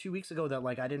saying this 2 weeks ago that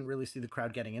like I didn't really see the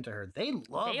crowd getting into her. They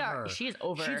love her. She's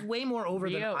over. She's way more over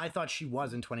than I thought she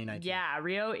was in 2019. Yeah,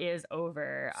 Rio is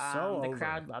over. So the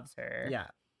crowd loves her. Yeah.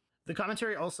 The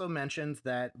commentary also mentions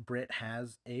that Britt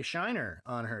has a shiner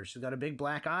on her. She's got a big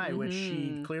black eye, which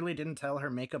she clearly didn't tell her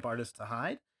makeup artist to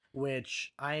hide.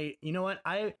 Which you know what,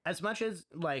 as much as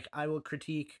like I will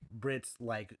critique Britt's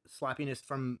like sloppiness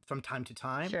from time to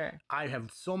time, sure. I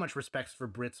have so much respect for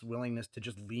Britt's willingness to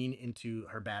just lean into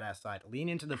her badass side, lean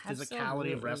into the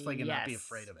physicality of wrestling and not be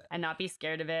afraid of it. And not be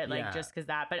scared of it, like just because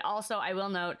that. But also, I will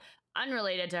note,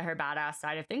 unrelated to her badass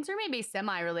side of things, or maybe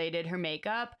semi-related, her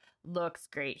makeup looks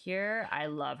great here. I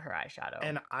love her eyeshadow.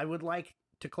 And I would like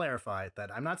to clarify that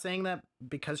I'm not saying that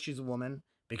because she's a woman,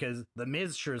 because The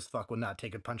Miz sure as fuck would not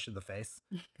take a punch in the face.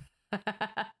 Okay.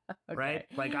 Right?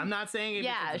 Like, I'm not saying it.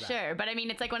 Yeah, sure. But I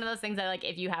mean, it's like one of those things that, like,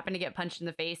 if you happen to get punched in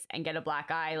the face and get a black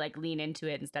eye, like, lean into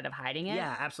it instead of hiding it.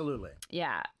 Yeah, absolutely.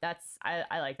 Yeah,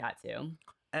 I like that too.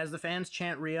 As the fans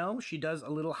chant Rio, she does a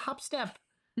little hop step.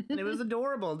 And it was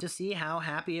adorable to see how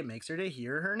happy it makes her to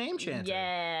hear her name chanted.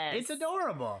 Yes. It's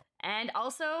adorable. And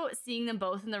also seeing them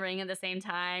both in the ring at the same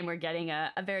time. We're getting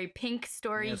a very pink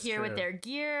story here with their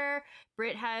gear.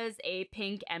 Britt has a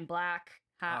pink and black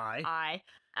eye.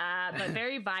 But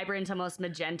very vibrant, almost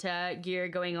magenta gear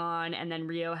going on. And then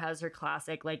Rio has her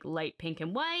classic like light pink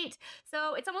and white.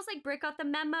 So it's almost like Britt got the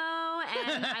memo.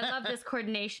 And I love this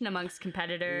coordination amongst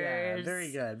competitors. Yeah,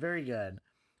 very good. Very good.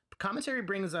 Commentary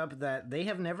brings up that they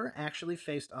have never actually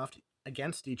faced off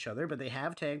against each other, but they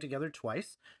have tagged together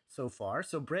twice so far.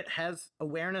 So Britt has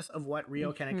awareness of what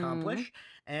Rio can accomplish,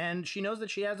 and she knows that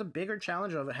she has a bigger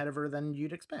challenge ahead of her than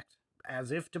you'd expect.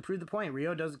 As if to prove the point,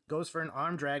 Rio goes for an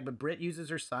arm drag, but Britt uses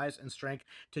her size and strength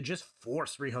to just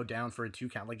force Rio down for a 2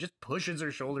 count. Like, just pushes her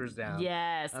shoulders down.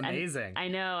 Yes. Amazing. I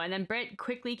know. And then Britt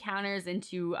quickly counters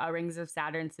into a Rings of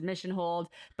Saturn submission hold,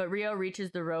 but Rio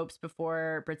reaches the ropes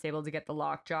before Britt's able to get the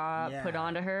lockjaw put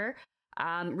onto her.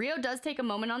 Rio does take a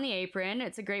moment on the apron.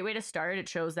 It's a great way to start. It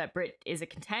shows that Britt is a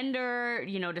contender,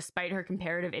 you know, despite her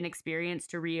comparative inexperience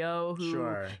to Rio,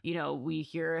 who, you know, we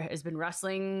hear has been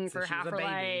wrestling for half her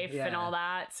life and all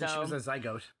that. So she was a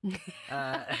zygote,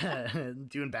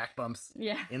 doing back bumps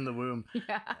in the womb.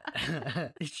 Yeah.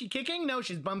 Is she kicking? No,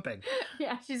 she's bumping.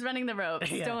 Yeah, she's running the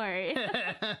ropes. Don't worry.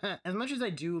 As much as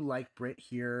I do like Britt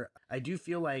here, I do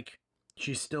feel like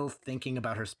she's still thinking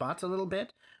about her spots a little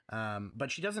bit.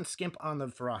 But she doesn't skimp on the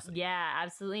ferocity. Yeah,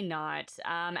 absolutely not.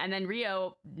 And then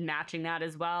Rio matching that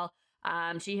as well.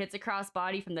 She hits a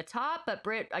crossbody from the top, but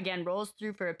Britt again rolls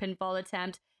through for a pinfall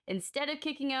attempt. Instead of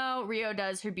kicking out, Rio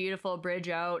does her beautiful bridge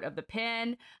out of the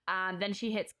pin. Then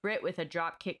she hits Britt with a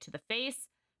drop kick to the face.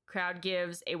 Crowd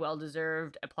gives a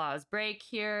well-deserved applause break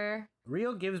here.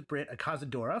 Rio gives Britt a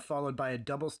Cazadora, followed by a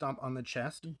double stomp on the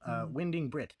chest, winding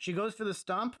Britt. She goes for the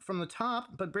stomp from the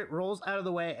top, but Britt rolls out of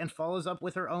the way and follows up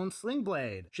with her own sling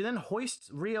blade. She then hoists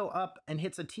Rio up and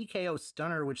hits a TKO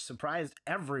stunner, which surprised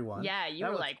everyone. Yeah, you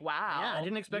were like, wow. Yeah, I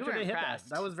didn't expect her to hit that.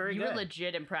 That was very good. You were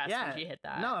legit impressed when she hit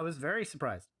that. No, I was very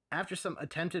surprised. After some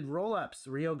attempted roll-ups,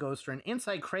 Rio goes for an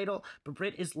inside cradle, but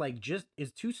Britt is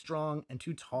too strong and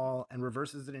too tall and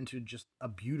reverses it into just a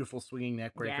beautiful swinging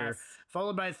neckbreaker,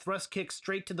 followed by a thrust kick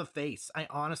straight to the face. I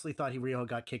honestly thought Rio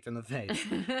got kicked in the face,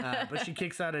 but she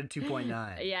kicks out at 2.9.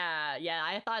 Yeah,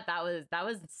 I thought that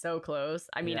was so close.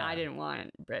 I mean, I didn't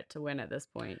want Britt to win at this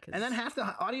point. And then half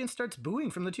the audience starts booing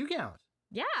from the 2 count.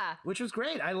 Yeah. Which was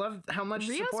great. I love how much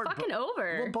Rio's support. Fucking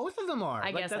over. Well, both of them are.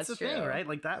 I guess that's the true. thing, right?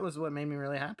 Like, that was what made me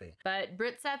really happy. But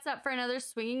Britt sets up for another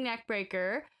swinging neck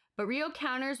breaker. But Rio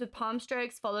counters with palm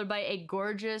strikes, followed by a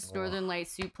gorgeous Northern Light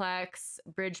suplex,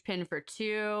 bridge pin for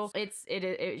 2.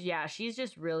 Yeah, she's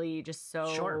just really just so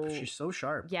sharp. She's so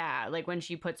sharp. Yeah, like when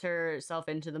she puts herself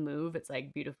into the move, it's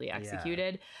like beautifully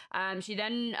executed. She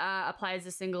then applies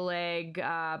a single leg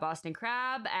Boston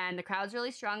Crab, and the crowd's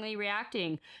really strongly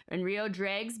reacting. And Rio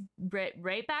drags Britt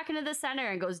right back into the center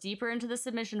and goes deeper into the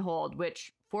submission hold,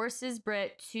 which forces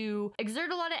Britt to exert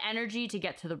a lot of energy to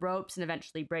get to the ropes and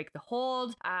eventually break the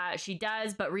hold. She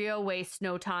does, but Rio wastes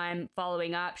no time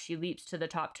following up. She leaps to the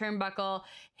top turnbuckle,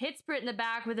 hits Britt in the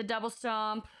back with a double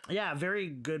stomp. Yeah, very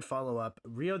good follow-up.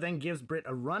 Rio then gives Britt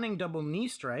a running double knee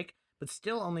strike, but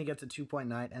still only gets a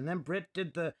 2.9. And then Britt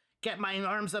did the get my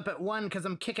arms up at 1 because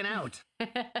I'm kicking out.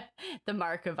 The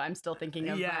mark of I'm still thinking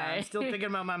of I'm still thinking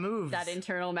about my moves. That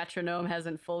internal metronome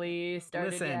hasn't fully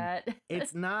started yet.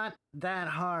 It's not that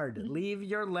hard. Leave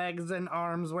your legs and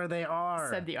arms where they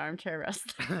are. Said the armchair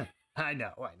wrestler. I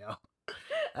know.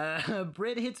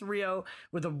 Britt hits Rio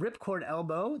with a ripcord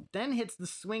elbow, then hits the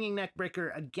swinging neck breaker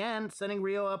again, setting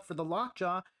Rio up for the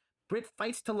lockjaw. Britt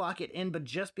fights to lock it in, but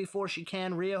just before she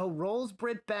can, Rio rolls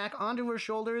Britt back onto her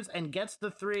shoulders and gets the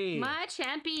 3. My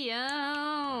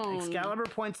champion! Excalibur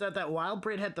points out that while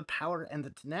Britt had the power and the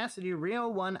tenacity, Rio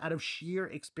won out of sheer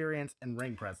experience and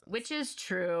ring presence. Which is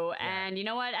true. Yeah. And you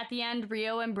know what? At the end,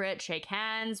 Rio and Britt shake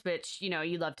hands, which,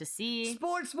 you love to see.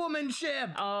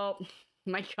 Sportswomanship! Oh...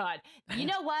 My God. You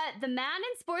know what? The man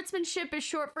in sportsmanship is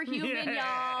short for human,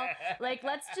 y'all. Like,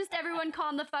 let's just everyone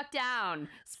calm the fuck down.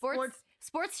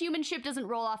 Sportshumanship doesn't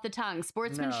roll off the tongue.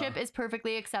 Sportsmanship is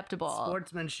perfectly acceptable.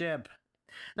 Sportsmanship.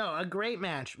 No, a great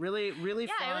match. Really, really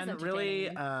fun. Really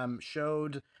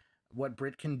showed what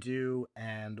Britt can do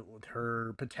and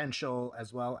her potential,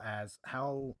 as well as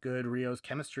how good Rio's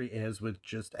chemistry is with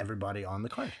just everybody on the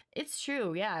card. It's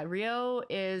true, yeah. Rio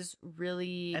is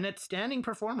really... an outstanding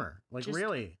performer,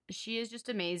 really. She is just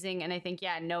amazing, and I think,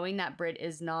 knowing that Britt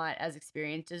is not as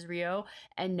experienced as Rio,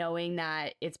 and knowing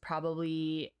that it's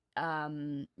probably, a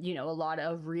lot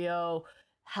of Rio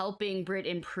helping Britt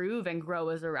improve and grow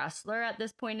as a wrestler at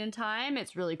this point in time,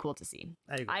 it's really cool to see.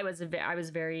 I agree. I was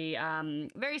very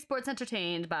very sports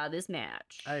entertained by this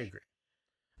match. I agree.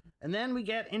 And then we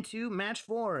get into match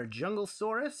 4,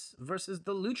 Junglesaurus versus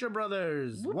the Lucha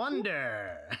Brothers. Whoop,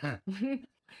 Wonder.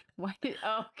 Why?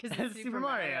 Oh, because it's Super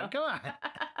Mario. Come on.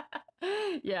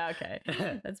 Yeah, okay.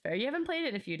 That's fair. You haven't played it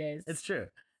in a few days. It's true.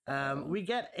 We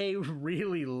get a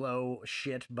really low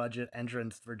shit budget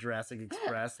entrance for Jurassic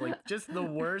Express. Just the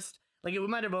worst. It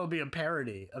might as well be a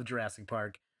parody of Jurassic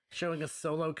Park, showing a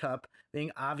Solo Cup being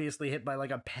obviously hit by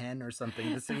a pen or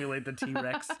something to simulate the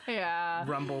T-Rex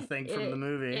rumble thing from the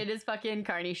movie. It is fucking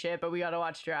carny shit, but we gotta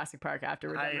watch Jurassic Park after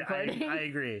we're done recording. I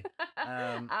agree.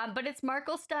 But it's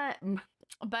Marco Stunt.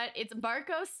 But it's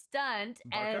Marco Stunt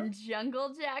and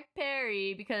Jungle Jack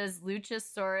Perry because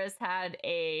Luchasaurus had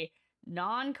a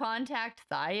non-contact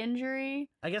thigh injury.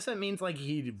 I guess that means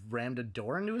he rammed a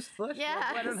door into his foot.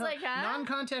 Yeah, I don't know.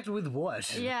 Non-contact with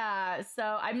what? Yeah,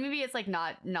 so maybe it's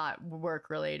not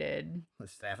work related. A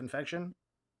staph infection.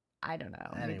 I don't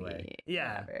know. Anyway, maybe,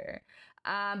 yeah. Whatever.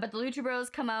 But the Lucha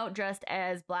Bros come out dressed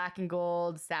as black and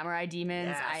gold samurai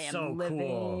demons. Yeah, I am so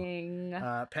living.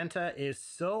 Cool. Penta is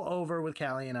so over with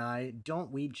Callie and I.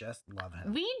 Don't we just love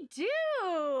him? We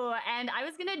do. And I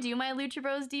was going to do my Lucha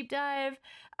Bros deep dive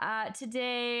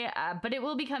today, but it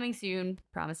will be coming soon.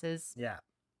 Promises. Yeah.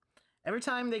 Every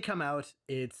time they come out,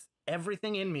 it's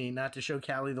everything in me not to show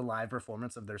Callie the live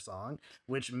performance of their song,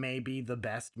 which may be the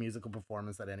best musical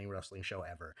performance at any wrestling show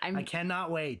ever. I cannot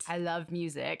wait. I love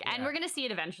music. And we're going to see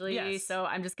it eventually. Yes. So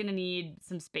I'm just going to need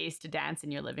some space to dance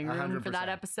in your living room 100%. For that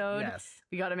episode. Yes.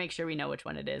 We got to make sure we know which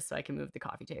one it is so I can move the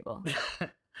coffee table.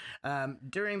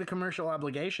 During the commercial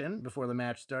obligation, before the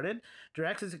match started,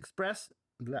 Jurassic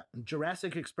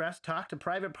Express talked to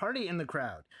Private Party in the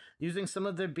crowd, using some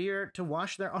of their beer to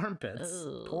wash their armpits.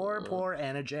 Ooh. Poor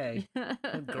Anna Jay,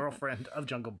 girlfriend of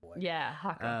Jungle Boy. Yeah,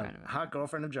 hot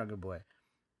girlfriend of Jungle Boy.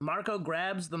 Marco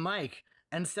grabs the mic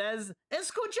and says,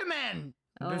 "Escucha, man!"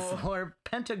 Before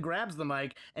Penta grabs the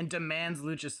mic and demands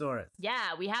Luchasaurus.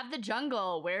 Yeah, we have the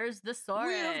jungle. Where's the Saurus?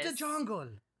 We have the jungle.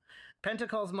 Penta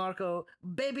calls Marco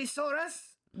Baby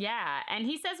Saurus. Yeah, and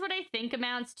he says what I think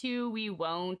amounts to "we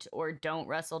won't" or "don't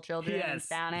wrestle children" in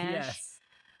Spanish. Yes.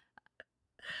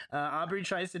 Aubrey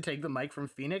tries to take the mic from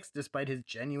Phoenix despite his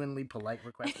genuinely polite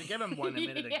request to give him one a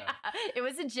minute ago. It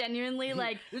was a genuinely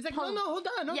He was like, no, hold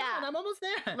on, I'm almost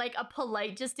there. Like a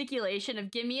polite gesticulation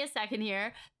of give me a second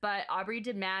here. But Aubrey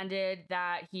demanded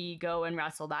that he go and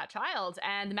wrestle that child,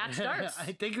 and the match starts.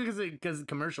 I think because the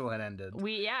commercial had ended.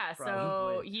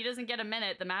 So he doesn't get a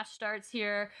minute. The match starts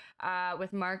here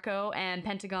with Marco and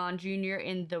Pentagon Jr.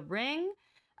 in the ring.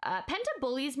 Penta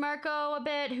bullies Marco a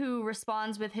bit, who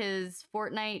responds with his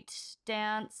Fortnite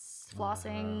dance,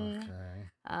 flossing.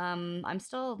 I'm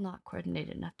still not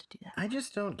coordinated enough to do that. I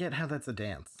just don't get how that's a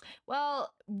dance.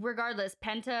 Well, regardless,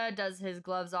 Penta does his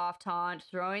gloves off taunt,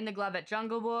 throwing the glove at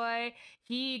Jungle Boy.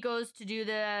 He goes to do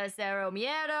the Cero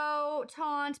Miedo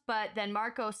taunt, but then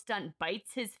Marco stunt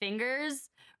bites his fingers.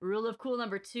 Rule of cool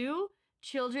number 2,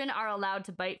 children are allowed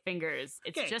to bite fingers.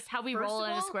 It's just how we roll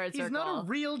in a squared circle. He's not a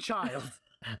real child.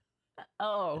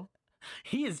 Oh.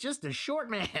 He is just a short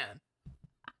man.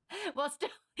 Well, still,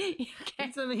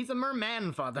 he's a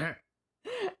merman father.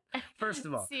 First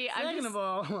of all, second of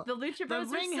all, the Lucha Bros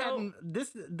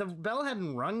the bell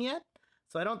hadn't rung yet,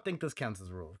 so I don't think this counts as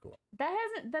a rule of cool.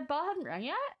 The bell hadn't rung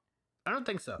yet. I don't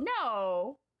think so.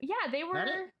 No, yeah, they were.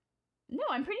 No,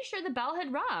 I'm pretty sure the bell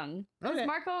had rung. Okay.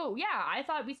 Marco, I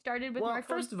thought we started with Marco.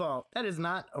 Well, first of all, that is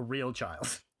not a real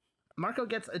child. Marco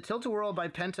gets a tilt-a-whirl by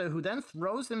Penta, who then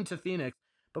throws him to Phoenix.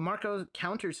 But Marco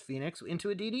counters Phoenix into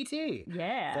a DDT.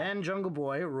 Yeah. Then Jungle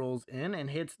Boy rolls in and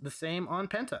hits the same on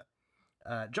Penta.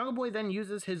 Jungle Boy then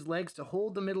uses his legs to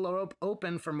hold the middle rope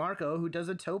open for Marco, who does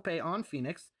a tope on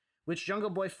Phoenix, which Jungle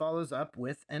Boy follows up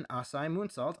with an Asai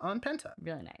moonsault on Penta.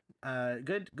 Really nice.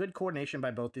 Good coordination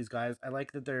by both these guys. I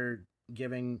like that they're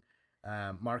giving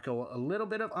Marco a little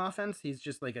bit of offense. He's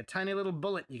just like a tiny little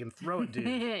bullet you can throw at dude.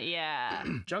 Yeah.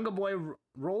 Jungle Boy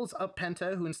rolls up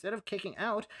Penta, who instead of kicking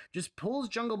out, just pulls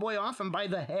Jungle Boy off him by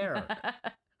the hair.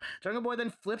 Jungle Boy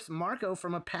then flips Marco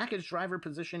from a package driver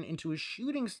position into a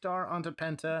shooting star onto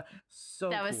Penta.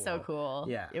 That was so cool.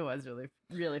 Yeah. It was really,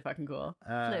 really fucking cool.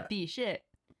 Flippy shit.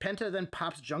 Penta then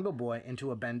pops Jungle Boy into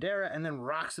a bandera and then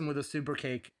rocks him with a super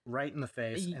cake right in the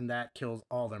face, and that kills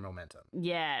all their momentum.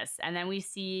 Yes, and then we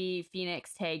see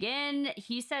Phoenix tag in.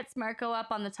 He sets Marco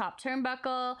up on the top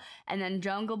turnbuckle, and then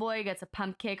Jungle Boy gets a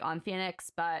pump kick on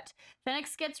Phoenix, but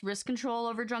Phoenix gets wrist control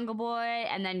over Jungle Boy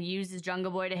and then uses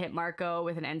Jungle Boy to hit Marco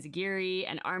with an enziguri,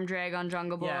 an arm drag on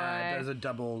Jungle Boy. Yeah, there's a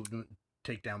double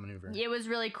takedown maneuver. It was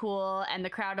really cool, and the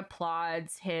crowd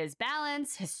applauds his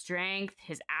balance, his strength,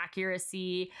 his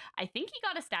accuracy. I think he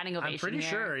got a standing ovation. I'm pretty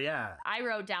sure, yeah. I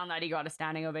wrote down that he got a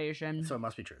standing ovation. So it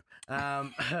must be true.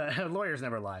 Lawyers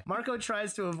never lie. Marco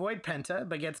tries to avoid Penta,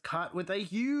 but gets caught with a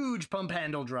huge pump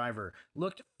handle driver.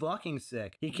 Looked fucking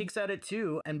sick. He kicks at it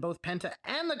too, and both Penta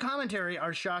and the commentary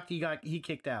are shocked he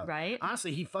kicked out. Right?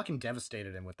 Honestly, he fucking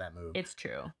devastated him with that move. It's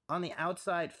true. On the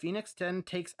outside, Phoenix 10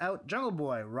 takes out Jungle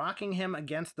Boy, rocking him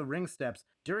against the ring steps.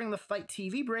 During the Fight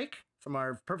TV break, from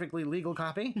our perfectly legal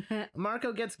copy,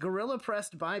 Marco gets gorilla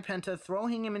pressed by Penta,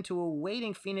 throwing him into a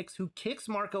waiting Phoenix, who kicks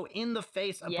Marco in the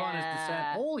face upon his descent.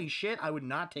 Holy shit, I would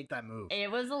not take that move.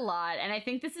 It was a lot, and I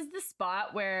think this is the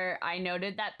spot where I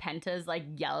noted that Penta's like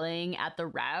yelling at the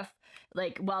ref,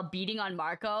 like while beating on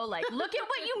Marco, like, look at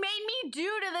what you made me do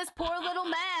to this poor little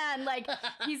man. Like,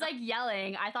 he's like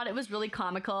yelling. I thought it was really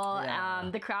comical. Yeah.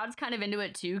 The crowd's kind of into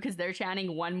it too, because they're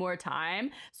chanting one more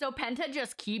time. So Penta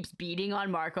just keeps beating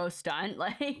on Marco's stunt.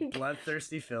 Like,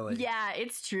 bloodthirsty Philly. Yeah,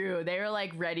 it's true. They were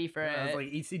like ready for it. It was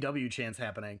like ECW chants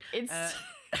happening. It's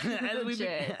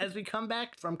as we come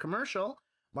back from commercial,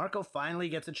 Marco finally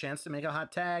gets a chance to make a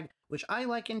hot tag, which I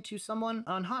liken to someone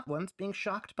on Hot Ones being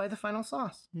shocked by the final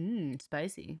sauce.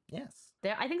 Spicy. Yes.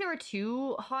 I think there were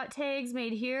 2 hot tags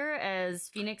made here, as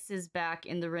Phoenix is back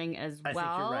in the ring as well.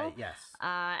 I think you're right, yes.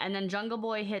 And then Jungle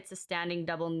Boy hits a standing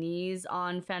double knees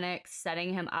on Phoenix,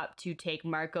 setting him up to take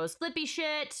Marco's flippy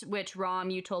shit, which,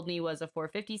 Rom, you told me was a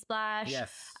 450 splash.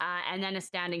 Yes. And then a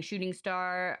standing shooting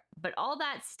star. But all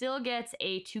that still gets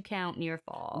a 2 count near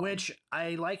fall. Which I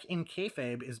like in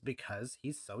kayfabe is because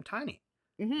he's so tiny.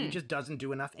 He just doesn't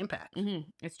do enough impact.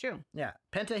 It's true. Yeah.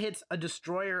 Penta hits a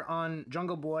destroyer on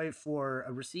Jungle Boy for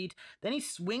a receipt. Then he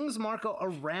swings Marco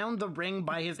around the ring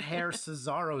by his hair,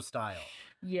 Cesaro style.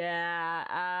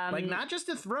 Yeah. Like, not just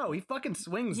a throw. He fucking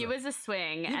swings them. It was a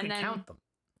swing. You can count them.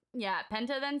 Yeah,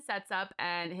 Penta then sets up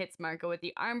and hits Marco with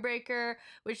the arm breaker,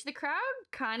 which the crowd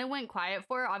kind of went quiet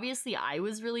for. Obviously, I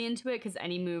was really into it because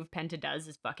any move Penta does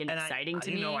is fucking exciting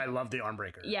to me. You know I love the arm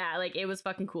breaker. Yeah, like, it was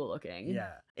fucking cool looking.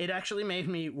 Yeah. It actually made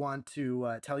me want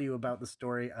to tell you about the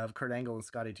story of Kurt Angle and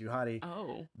Scotty 2 Hotty.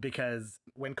 Oh. Because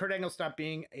when Kurt Angle stopped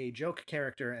being a joke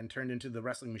character and turned into the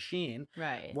wrestling machine,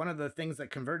 right, one of the things that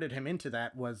converted him into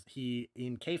that was he,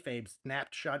 in kayfabe,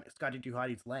 snapped Scotty 2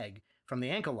 Hotty's leg from the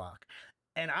ankle lock.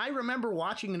 And I remember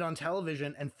watching it on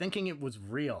television and thinking it was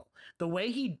real. The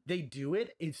way they do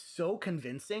it is so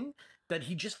convincing that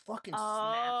he just fucking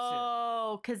snaps it.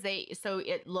 Oh, because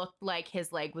it looked like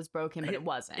his leg was broken, but it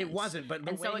wasn't. It wasn't, but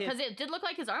because it did look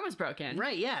like his arm was broken.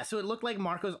 Right, yeah. So it looked like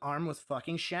Marco's arm was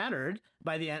fucking shattered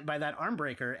by that arm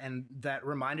breaker, and that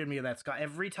reminded me of that Scott.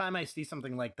 Every time I see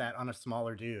something like that on a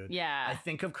smaller dude, yeah, I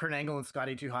think of Kurt Angle and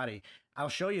Scotty 2 Hotty. I'll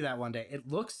show you that one day. It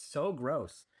looks so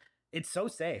gross. It's so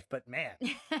safe, but man.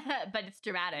 But it's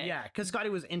dramatic. Yeah, because Scotty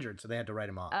was injured, so they had to write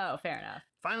him off. Oh, fair enough.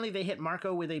 Finally, they hit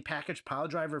Marco with a package pile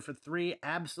driver for 3,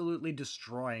 absolutely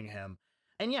destroying him.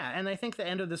 And yeah, and I think the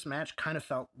end of this match kind of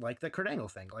felt like the Kurt Angle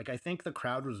thing. Like, I think the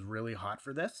crowd was really hot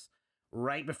for this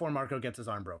right before Marco gets his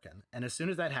arm broken. And as soon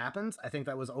as that happens, I think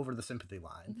that was over the sympathy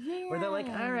line. Yeah. Where they're like,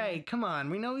 all right, come on,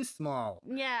 we know he's small.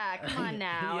 Yeah, come on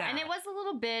now. Yeah. And it was a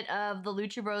little bit of the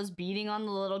Lucha Bros beating on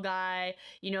the little guy.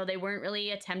 You know, they weren't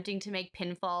really attempting to make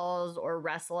pinfalls or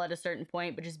wrestle at a certain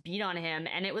point, but just beat on him.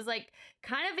 And it was like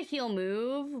kind of a heel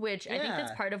move, which I think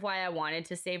that's part of why I wanted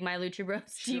to save my Lucha Bros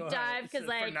deep dive. Because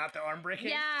like, for not the arm breaking?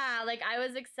 Yeah, like I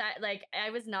was excited. Like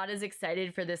I was not as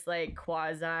excited for this like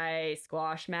quasi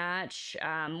squash match.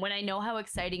 When I know how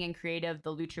exciting and creative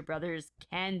the Lucha Brothers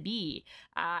can be,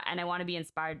 and I want to be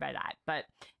inspired by that. But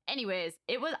anyways,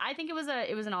 I think it was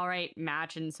an all right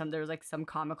match, and there was like some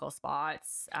comical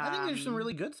spots. I think there's some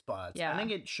really good spots. Yeah. I think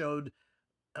it showed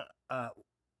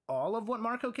all of what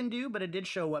Marco can do, but it did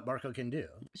show what Marco can do.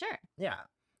 Sure. Yeah.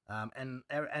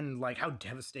 And like how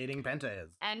devastating Penta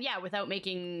is. And yeah, without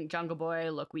making Jungle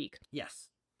Boy look weak. Yes.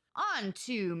 On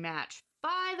to match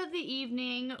 5 of the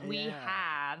evening. We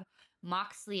have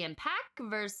Moxley and Pac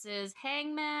versus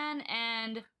Hangman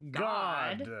and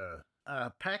God.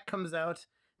 Pac comes out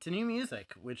to new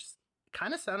music, which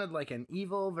kind of sounded like an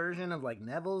evil version of like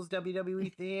Neville's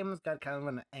WWE theme. It's got kind of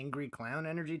an angry clown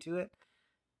energy to it.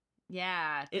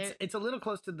 Yeah. It's a little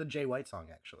close to the Jay White song,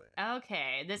 actually.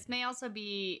 Okay. This may also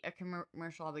be a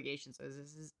commercial obligation. So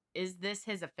is this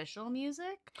his official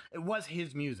music? It was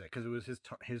his music because it was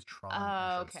his Tron.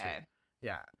 Oh, okay.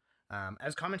 Yeah.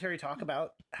 As commentary talk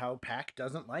about how Pac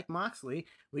doesn't like Moxley,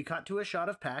 we cut to a shot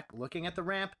of Pac looking at the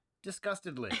ramp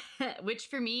disgustedly. Which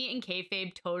for me in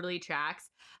kayfabe totally tracks,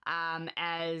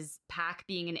 as Pac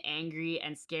being an angry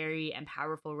and scary and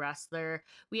powerful wrestler.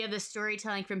 We have the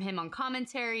storytelling from him on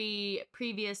commentary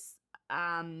previous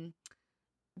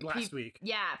last week.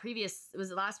 Yeah, previous.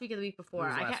 Was it last week or the week before? It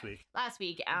was last week. Last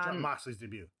week. Moxley's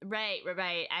debut. Right.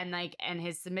 And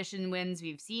his submission wins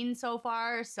we've seen so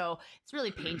far. So it's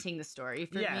really painting the story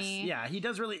for me. Yeah, he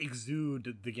does really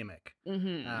exude the gimmick.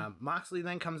 Mm-hmm. Moxley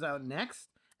then comes out next,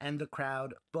 and the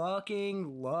crowd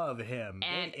fucking love him.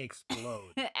 They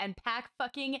explode. And Pac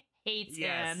fucking hates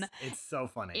him. It's so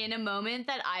funny. In a moment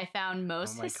that I found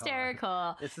most hysterical.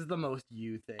 God. This is the most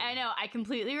you thing. I know. I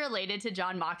completely related to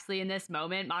Jon Moxley in this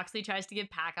moment. Moxley tries to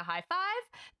give Pac a high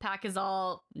five. Pac is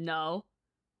all, no.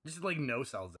 Just like no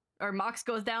sells it. Or Mox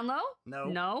goes down low? No.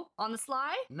 No? On the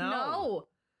sly? No.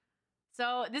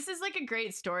 So this is like a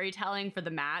great storytelling for the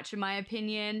match, in my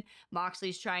opinion.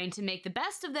 Moxley's trying to make the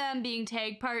best of them, being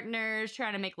tag partners,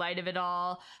 trying to make light of it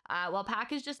all, while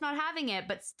Pac is just not having it.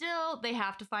 But still, they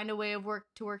have to find a way of work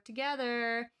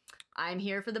together. I'm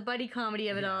here for the buddy comedy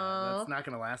of it all. That's not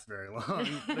going to last very long,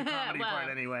 the comedy part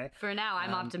anyway. For now,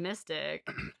 I'm optimistic.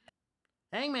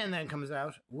 Hangman then comes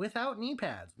out without knee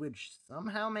pads, which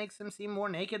somehow makes him seem more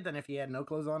naked than if he had no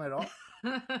clothes on at all.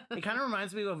 It kind of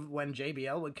reminds me of when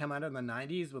JBL would come out in the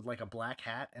 90s with like a black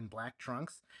hat and black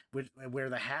trunks, where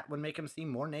the hat would make him seem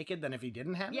more naked than if he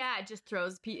didn't have it. Yeah, it just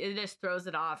throws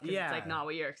it off because it's like not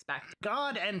what you're expecting.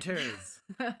 God enters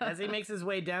as he makes his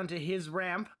way down to his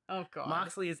ramp. Oh, God.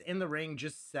 Moxley is in the ring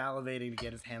just salivating to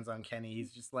get his hands on Kenny.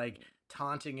 He's just like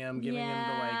taunting him, giving him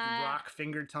the like rock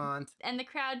finger taunt. And the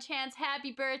crowd chants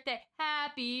happy birthday,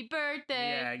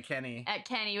 Yeah, Kenny. At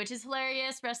Kenny, which is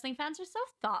hilarious. Wrestling fans are so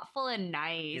thoughtful and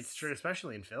nice. It's true,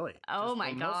 especially in Philly. Oh just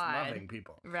my the God. most loving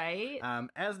people. Right?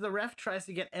 As the ref tries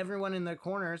to get everyone in their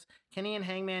corners, Kenny and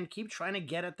Hangman keep trying to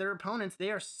get at their opponents.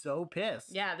 They are so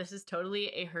pissed. Yeah, this is totally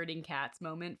a herding cats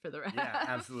moment for the ref. Yeah,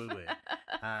 absolutely.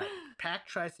 Pac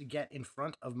tries to get in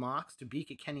front of Mox to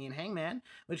beak at Kenny and Hangman,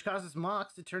 which causes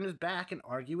Mox to turn his back and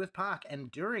argue with Pac. And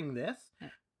during this,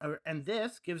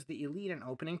 this gives the Elite an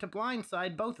opening to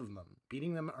blindside both of them,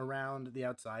 beating them around the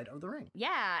outside of the ring.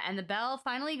 Yeah, and the bell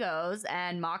finally goes,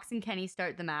 and Mox and Kenny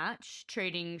start the match,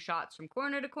 trading shots from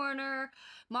corner to corner.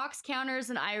 Mox counters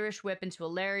an Irish whip into a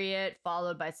lariat,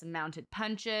 followed by some mounted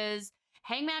punches.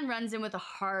 Hangman runs in with a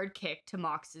hard kick to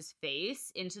Mox's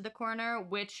face into the corner,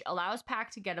 which allows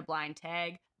Pac to get a blind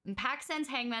tag. And Pac sends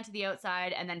Hangman to the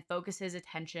outside and then focuses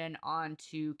attention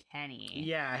onto Kenny.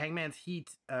 Yeah, Hangman's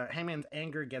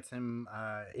anger gets him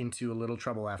into a little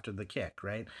trouble after the kick,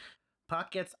 right?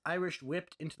 Pac gets Irish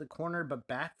whipped into the corner, but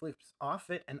backflips off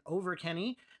it and over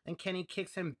Kenny. Then Kenny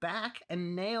kicks him back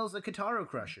and nails a Kataro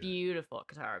Crusher. Beautiful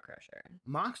Kataro Crusher.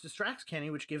 Mox distracts Kenny,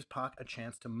 which gives Pac a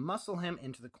chance to muscle him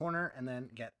into the corner and then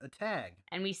get a tag.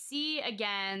 And we see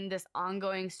again this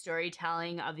ongoing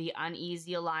storytelling of the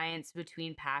uneasy alliance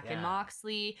between Pac and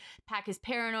Moxley. Pac is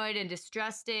paranoid and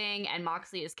distrusting, and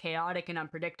Moxley is chaotic and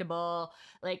unpredictable.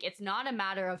 Like, it's not a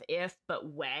matter of if,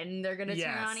 but when they're going to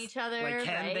turn on each other. Like,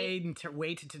 can they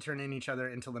wait to turn in each other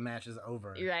until the match is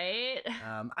over? Right.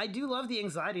 I do love the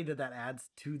anxiety that adds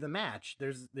to the match.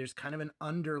 There's kind of an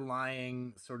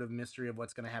underlying sort of mystery of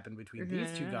what's going to happen between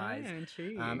these two guys.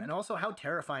 And also, how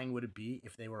terrifying would it be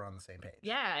if they were on the same page?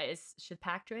 Yeah. Should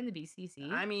Pac join the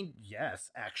BCC? I mean,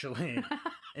 yes, actually.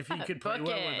 If he could play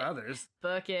well with others.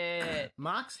 Book it.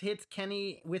 Mox hits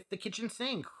Kenny with the kitchen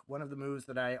sink, one of the moves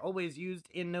that I always used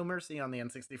in No Mercy on the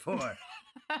N64.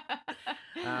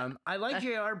 I like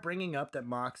JR bringing up that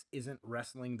Mox isn't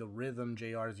wrestling the rhythm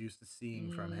JR is used to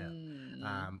seeing from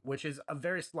him, which is a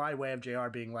very sly way of JR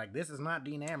being like, this is not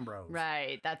Dean Ambrose.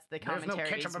 Right, that's the commentary. There's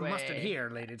no ketchup and mustard here,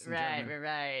 ladies and gentlemen.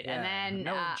 Right. Yeah. And then...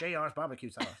 No JR's barbecue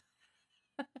sauce.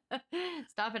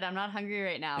 Stop it, I'm not hungry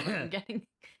right now, but I'm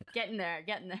getting there.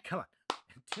 Come on,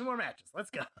 2 more matches,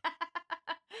 let's go.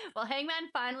 Well, Hangman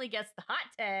finally gets the hot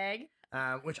tag.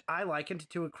 Which I likened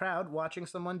to a crowd watching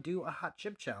someone do a hot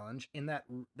chip challenge, in that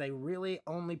they really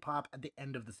only pop at the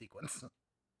end of the sequence.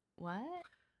 What?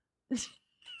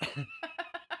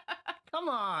 Come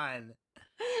on.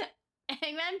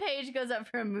 Hangman Page goes up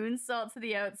for a moonsault to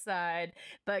the outside,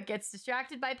 but gets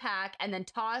distracted by Pac and then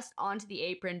tossed onto the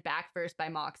apron back first by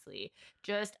Moxley.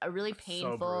 Just a really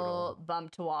painful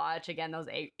bump to watch. Again, those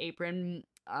apron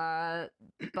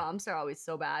bumps are always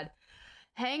so bad.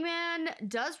 Hangman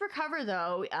does recover,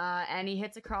 though, and he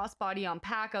hits a crossbody on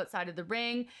Pac outside of the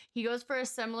ring. He goes for a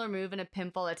similar move and a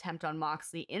pinfall attempt on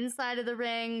Moxley inside of the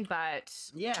ring, but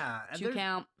two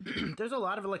count. There's a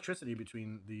lot of electricity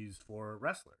between these 4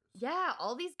 wrestlers. Yeah,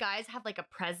 all these guys have like a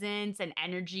presence and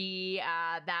energy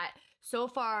that so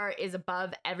far is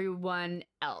above everyone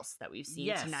else that we've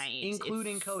seen tonight.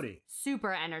 Including Cody.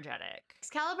 Super energetic.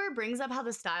 Excalibur brings up how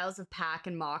the styles of Pac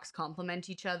and Mox complement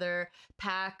each other.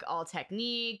 Pac, all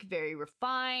technique, very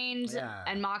refined. Yeah.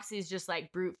 And Moxie's just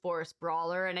like brute force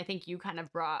brawler. And I think you kind of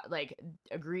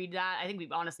agreed that. I think we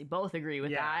honestly both agree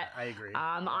with that. Yeah, I agree.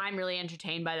 I'm really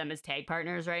entertained by them as tag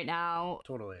partners right now.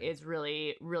 Totally. It's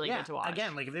really, really good to watch.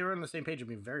 Again, like if they were on the same page, it'd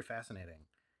be very fascinating.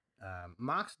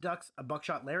 Mox ducks a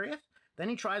buckshot lariat. Then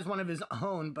he tries one of his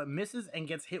own, but misses and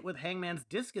gets hit with Hangman's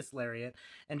discus lariat.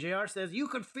 And JR says, "You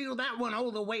could feel that one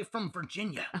all the way from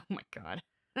Virginia." Oh my God.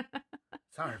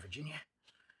 Sorry, Virginia.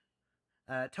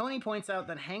 Tony points out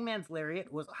that Hangman's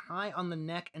lariat was high on the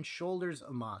neck and shoulders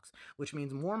of Mox, which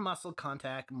means more muscle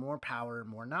contact, more power,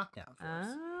 more knockdown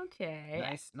force.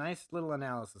 Okay. Nice little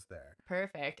analysis there.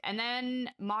 Perfect. And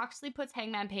then Moxley puts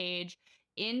Hangman Page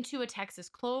into a Texas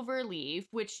clover leaf,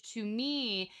 which to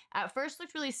me at first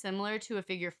looked really similar to a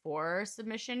figure 4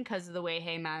 submission because of the way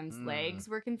Hangman's legs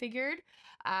were configured.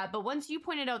 But once you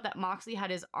pointed out that Moxley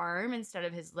had his arm instead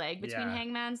of his leg between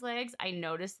Hangman's legs, I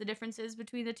noticed the differences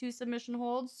between the 2 submission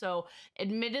holds. So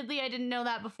admittedly, I didn't know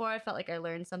that before. I felt like I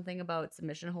learned something about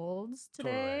submission holds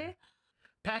today. Totally.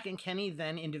 Pac and Kenny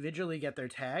then individually get their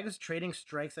tags, trading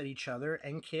strikes at each other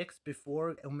and kicks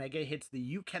before Omega hits the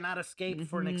 "you cannot escape"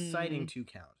 for an exciting 2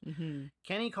 count.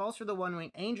 Kenny calls for the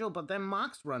one-wing angel, but then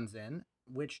Mox runs in,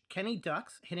 which Kenny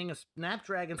ducks, hitting a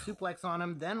Snapdragon suplex on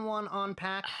him, then one on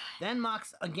Pac, then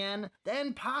Mox again,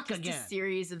 then Pac again. Just a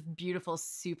series of beautiful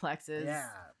suplexes. Yeah.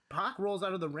 Pac rolls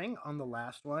out of the ring on the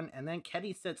last one, and then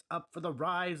Kenny sets up for the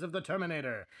rise of the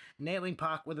Terminator, nailing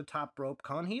Pac with a top rope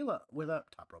con hilo.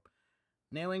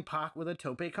 Nailing Pac with a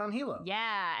tope con hilo.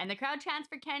 Yeah, and the crowd chants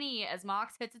for Kenny as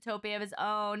Mox hits a tope of his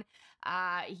own.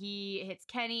 He hits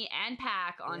Kenny and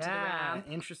Pac onto the ramp.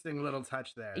 Interesting little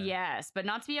touch there. Yes, but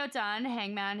not to be outdone,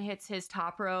 Hangman hits his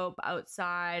top rope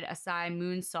outside a side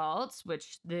moonsault,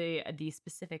 which the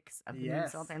specifics of the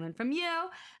moonsault I learned from you,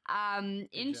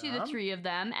 into the 3 of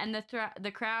them, and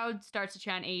the crowd starts to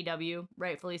chant AEW,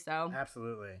 rightfully so.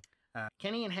 Absolutely.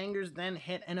 Kenny and Hangers then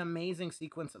hit an amazing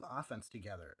sequence of offense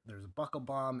together. There's a buckle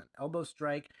bomb, an elbow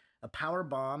strike, a power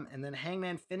bomb, and then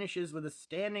Hangman finishes with a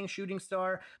standing shooting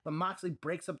star, but Moxley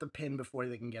breaks up the pin before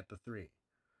they can get the 3.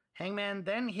 Hangman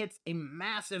then hits a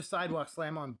massive sidewalk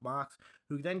slam on Mox,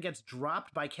 who then gets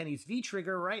dropped by Kenny's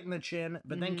V-trigger right in the chin,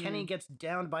 but then Kenny gets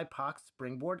downed by Pac's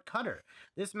springboard cutter.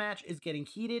 This match is getting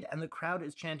heated, and the crowd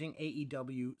is chanting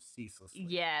AEW ceaselessly.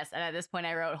 Yes, and at this point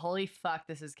I wrote, holy fuck,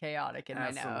 this is chaotic in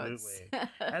my notes. Absolutely.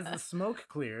 As the smoke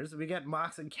clears, we get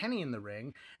Mox and Kenny in the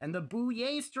ring, and the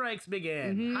booyah strikes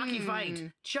begin. Hockey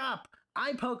fight, chop,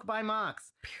 eye poke by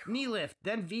Mox, knee lift,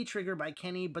 then V-trigger by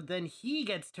Kenny, but then he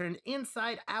gets turned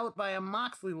inside out by a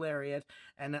Moxley lariat.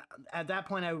 And at that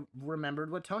point, I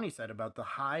remembered what Tony said about the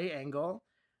high angle,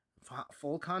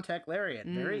 full contact lariat.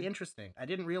 Very interesting. I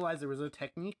didn't realize there was a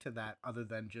technique to that other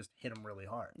than just hit him really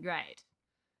hard. Right.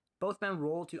 Both men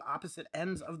roll to opposite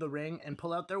ends of the ring and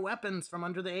pull out their weapons from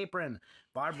under the apron.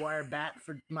 Barbed wire bat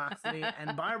for Moxley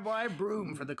and barbed wire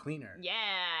broom for the cleaner. Yeah,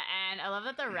 and I love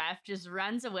that the ref just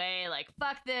runs away like,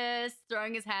 fuck this,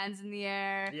 throwing his hands in the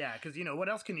air. Yeah, because, you know, what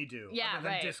else can you do other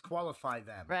than disqualify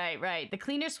them? Right. The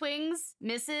cleaner swings,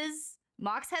 misses.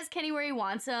 Mox has Kenny where he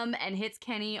wants him and hits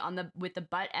Kenny with the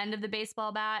butt end of the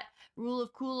baseball bat. Rule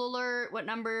of cool alert. What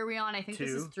number are we on? I think 2.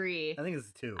 This is 3. I think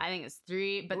it's 2. I think it's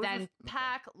 3. But then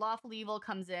Pac, Lawful Evil,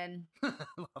 comes in,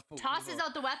 tosses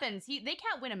out the weapons. They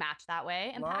can't win a match that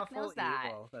way, and Pac knows that.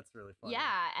 Evil. That's really funny.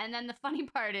 Yeah, and then the funny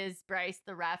part is Bryce,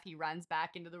 the ref, he runs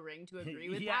back into the ring to agree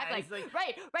with Pac. Like,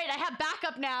 right, I have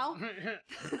backup now.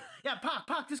 Yeah,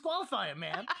 Pac, disqualify him,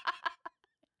 man.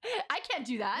 I can't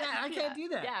do that. Yeah, I can't do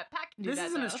that. Yeah, Pac can do this that.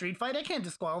 This isn't a street fight. I can't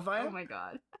disqualify him. Oh my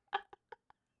god.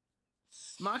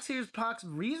 Mox hears Pac's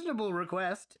reasonable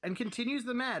request and continues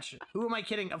the match. Who am I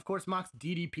kidding? Of course, Mox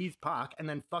DDPs Pac and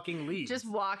then fucking leaves. Just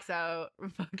walks out,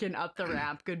 fucking up the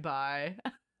ramp. Goodbye.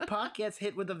 Pac gets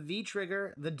hit with a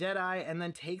V-trigger, the Deadeye, and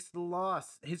then takes the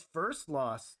loss. His first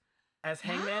loss. As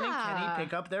Hangman and Kenny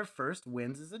pick up their first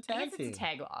wins as a tag team. It's a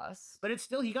tag loss. But it's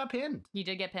still, he got pinned. He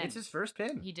did get pinned. It's his first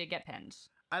pin. He did get pinned.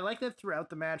 I like that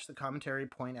throughout the match, the commentary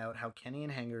point out how Kenny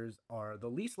and Hangers are the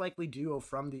least likely duo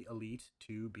from the Elite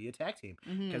to be a tag team.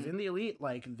 Because in the Elite,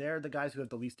 like, they're the guys who have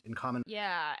the least in common.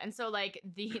 Yeah, and so, like,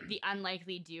 the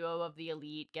unlikely duo of the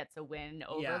Elite gets a win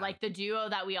over, like, the duo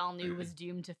that we all knew was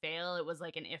doomed to fail. It was,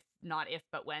 like, an not if,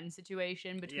 but when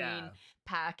situation between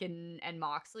Pac and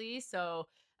Moxley. So,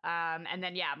 and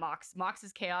then, Mox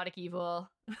is chaotic evil.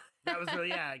 That was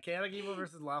really, chaotic evil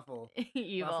versus lawful.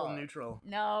 Evil. Lawful neutral.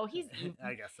 No, he's evil.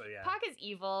 I guess so, yeah. Pac is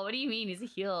evil. What do you mean? He's a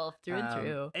heel through and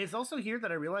through. It's also here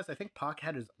that I realized I think Pac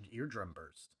had his eardrum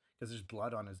burst because there's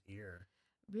blood on his ear.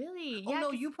 Really? Oh,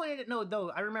 no, you pointed it.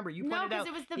 No, I remember. You pointed out.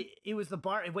 It was the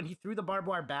bar. When he threw the barbed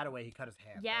wire bat away, he cut his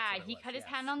hand. Yeah, he cut his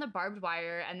hand on the barbed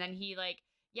wire, and then he, like,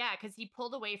 because he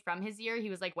pulled away from his ear.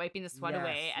 He was, like, wiping the sweat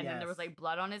away, and then there was, like,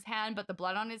 blood on his hand. But the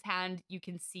blood on his hand, you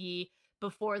can see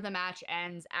before the match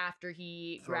ends, after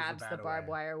he grabs the barbed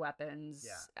wire weapons.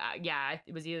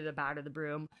 It was either the bat or the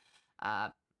broom.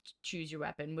 Choose your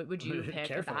weapon. What would you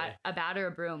pick? A bat or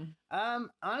a broom?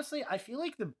 Honestly, I feel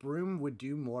like the broom would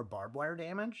do more barbed wire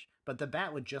damage, but the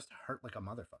bat would just hurt like a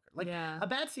motherfucker. Like, a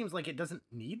bat seems like it doesn't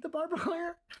need the barbed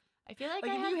wire. I feel like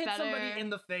if you hit somebody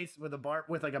in the face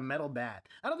with like a metal bat,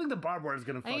 I don't think the barbed wire is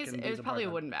gonna fucking. It was probably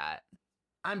a wooden bat.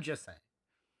 I'm just saying.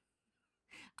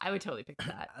 I would totally pick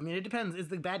that. I mean, it depends. Is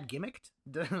the bat gimmicked?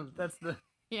 That's the...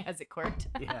 Yeah, is it corked?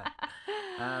 Yeah.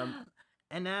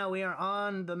 And now we are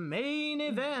on the main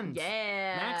event.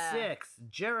 Yeah. Match 6.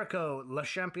 Jericho, Le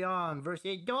Champion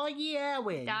versus Doggy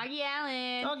Allen. Doggy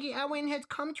Allen. Doggy Allen has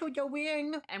come to the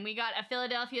ring. And we got a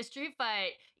Philadelphia street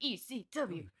fight.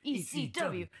 ECW,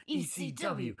 ECW,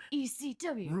 ECW,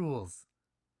 ECW. Rules.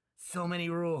 So many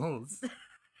rules.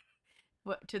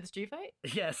 What, to the street fight?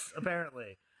 Yes,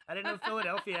 apparently. I didn't know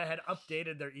Philadelphia had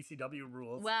updated their ECW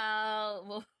rules.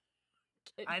 Well,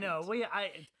 I know.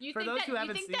 For those who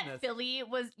haven't seen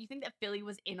this, you think that Philly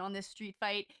was in on this street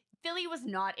fight? Philly was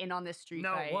not in on this street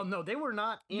fight. No, they were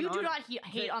not in. You do not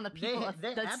hate on the people of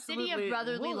the city of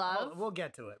brotherly love. We'll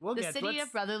get to it. The city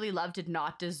of brotherly love did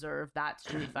not deserve that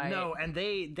street fight. No, and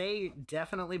they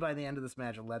definitely by the end of this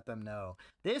match let them know.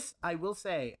 This, I will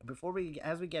say,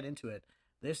 as we get into it,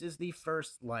 this is the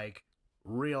first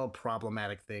real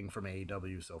problematic thing from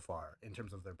AEW so far in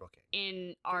terms of their booking.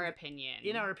 In our opinion.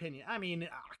 I mean,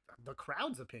 the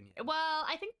crowd's opinion. Well,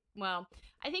 I think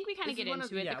we kind of get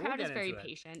into it. The crowd is very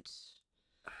patient.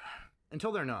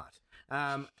 Until they're not.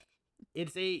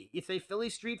 It's a Philly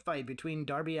street fight between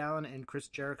Darby Allin and Chris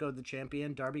Jericho, the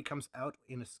champion. Darby comes out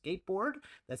in a skateboard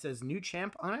that says "New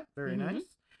Champ" on it. Very nice.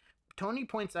 Tony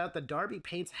points out that Darby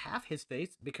paints half his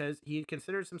face because he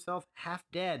considers himself half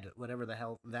dead, whatever the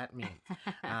hell that means.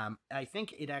 I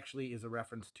think it actually is a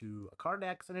reference to a car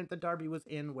accident that Darby was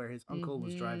in where his uncle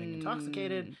was driving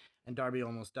intoxicated and Darby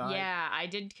almost died. Yeah, I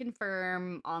did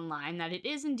confirm online that it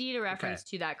is indeed a reference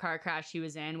to that car crash he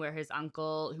was in where his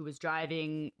uncle who was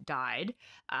driving died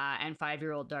and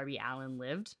 5-year-old Darby Allin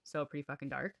lived. So pretty fucking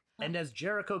dark. And as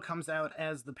Jericho comes out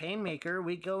as the Painmaker,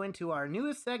 we go into our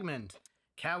newest segment,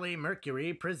 Callie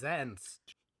Mercury Presents.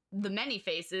 The Many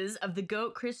Faces of the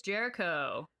GOAT Chris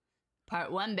Jericho.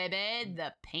 Part 1, baby,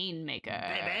 the Painmaker.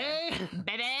 Baby!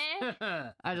 Baby!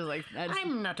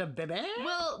 I'm not a baby.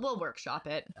 We'll workshop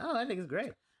it. Oh, I think it's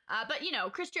great. But, you know,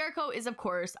 Chris Jericho is, of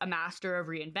course, a master of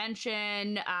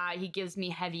reinvention. He gives me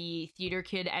heavy theater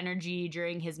kid energy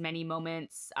during his many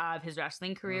moments of his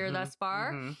wrestling career thus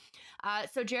far.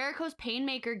 So Jericho's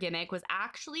Painmaker gimmick was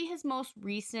actually his most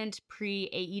recent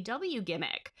pre-AEW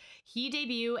gimmick. He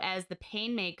debuted as the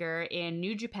Painmaker in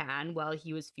New Japan while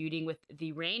he was feuding with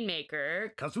the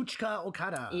Rainmaker. Kazuchika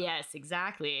Okada. Yes,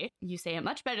 exactly. You say it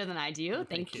much better than I do.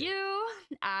 Thank you.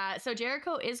 So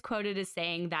Jericho is quoted as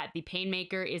saying that the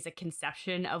Painmaker is a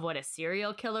conception of what a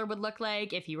serial killer would look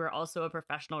like if he were also a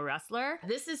professional wrestler.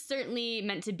 This is certainly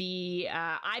meant to be,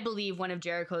 I believe, one of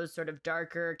Jericho's sort of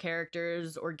darker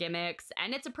characters or gimmicks,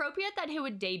 and it's appropriate that he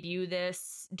would debut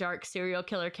this dark serial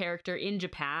killer character in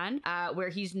Japan, where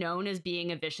he's known as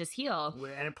being a vicious heel.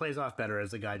 And it plays off better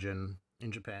as a gaijin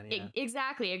in Japan, yeah.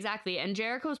 Exactly. And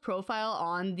Jericho's profile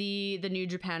on the New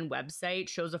Japan website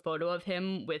shows a photo of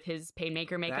him with his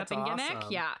Painmaker makeup That's and gimmick.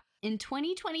 awesome. Yeah. In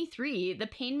 2023, the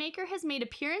Painmaker has made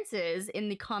appearances in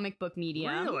the comic book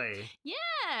medium. Really?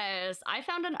 Yes. I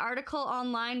found an article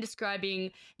online describing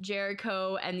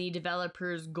Jericho and the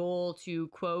developer's goal to,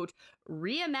 quote,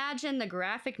 reimagine the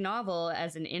graphic novel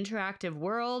as an interactive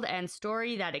world and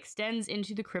story that extends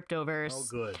into the cryptoverse. Oh,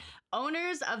 good.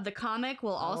 Owners of the comic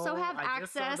will also have I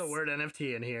just access saw the word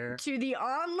NFT in here. to the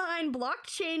online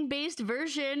blockchain-based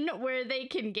version where they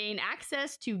can gain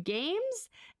access to games,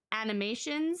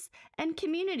 animations, and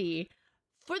community.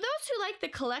 For those who like the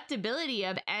collectability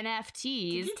of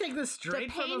NFTs, Did you take this straight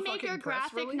the from a fucking Painmaker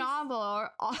press graphic release? novel.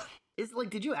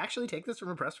 Did you actually take this from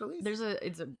a press release?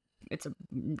 It's a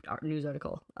news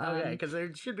article. Okay, because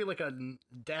there should be like a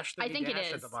dash I think it dash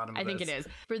is. at the bottom I of think this. it is.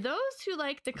 For those who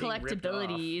like the Being ripped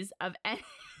collectabilities of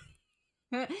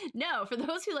No, for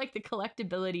those who like the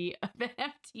collectability of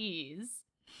NFTs,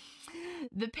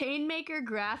 the Painmaker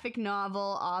graphic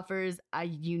novel offers a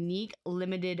unique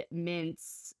limited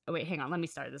mints. Oh, wait, hang on. Let me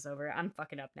start this over. I'm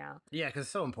fucking up now. Yeah, because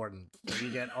it's so important that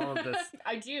you get all of this.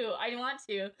 I do. I want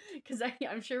to. Because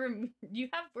I'm sure you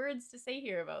have words to say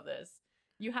here about this.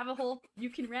 You have a whole... You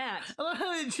can rant.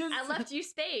 I left you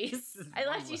space. I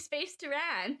left you space to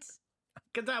rant.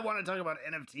 Because I want to talk about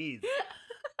NFTs.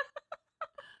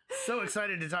 So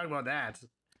excited to talk about that.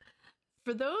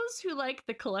 For those who like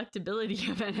the collectability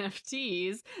of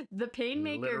NFTs, the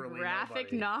Painmaker Literally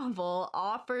graphic nobody. novel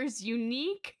offers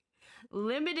unique,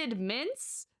 limited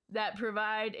mints that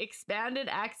provide expanded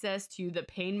access to the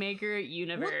Painmaker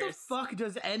universe. What the fuck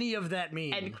does any of that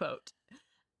mean? End quote.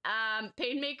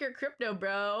 Painmaker crypto,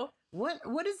 bro.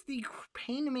 What is the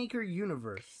Painmaker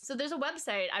universe? So there's a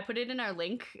website. I put it in our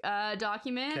link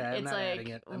document. Okay, I'm it's not like adding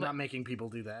it. I'm not making people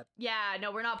do that. Yeah,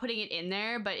 no, we're not putting it in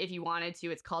there, but if you wanted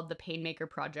to, it's called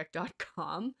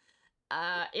thepainmakerproject.com.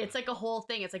 It's like a whole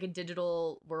thing. It's like a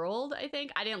digital world, I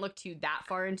think. I didn't look that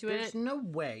far into There's it. no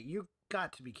way. You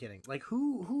got to be kidding. Like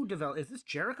who developed? Is this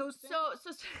Jericho's thing? So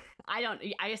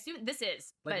I assume this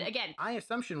is. Like, but again, my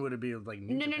assumption would be like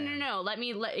New Japan. No.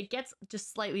 It gets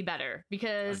just slightly better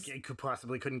because It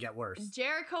couldn't get worse.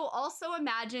 Jericho also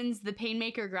imagines the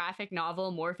Painmaker graphic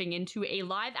novel morphing into a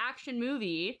live action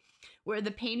movie where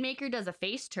the Painmaker does a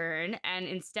face turn, and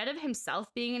instead of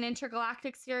himself being an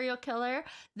intergalactic serial killer,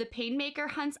 the Painmaker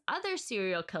hunts other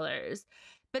serial killers.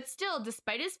 But still,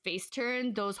 despite his face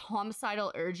turn, those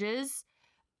homicidal urges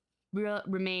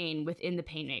remain within the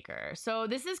Painmaker. So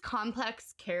this is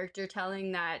complex character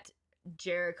telling that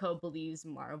Jericho believes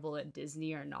Marvel and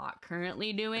Disney are not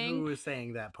currently doing. Who is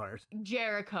saying that part?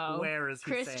 Jericho. Where is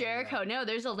he Chris saying Jericho. that? No,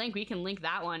 there's a link. We can link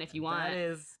that one if you want. That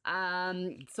is.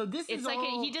 So this it's is like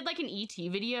all... he did like an ET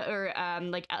video or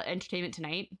like Entertainment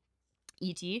Tonight.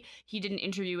 ET. He did an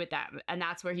interview with that, and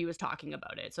that's where he was talking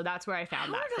about it. So that's where I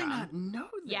found that from. How did I not know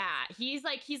that? Yeah, he's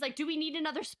like, do we need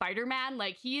another Spider-Man?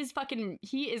 Like, he is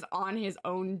on his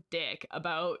own dick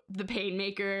about the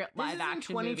Painmaker live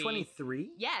action movie.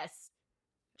 2023? Yes.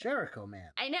 Jericho, man.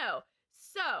 I know.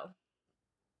 So,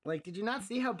 Like, did you not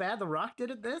see how bad The Rock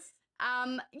did at this? You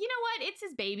know what? It's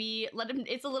his baby. Let him.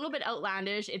 It's a little bit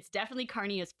outlandish. It's definitely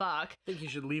carny as fuck. I think you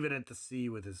should leave it at the sea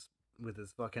with his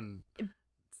fucking.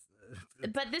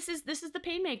 But this is the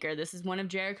Painmaker. This is one of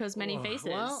Jericho's many faces.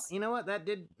 Well, you know what? That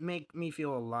did make me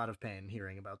feel a lot of pain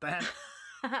hearing about that.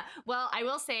 Well, I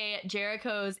will say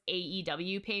Jericho's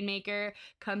AEW Painmaker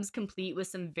comes complete with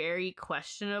some very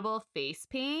questionable face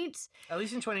paint. At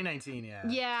least in 2019, yeah.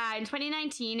 Yeah, in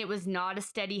 2019, it was not a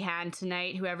steady hand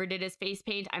tonight. Whoever did his face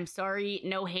paint, I'm sorry,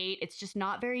 no hate. It's just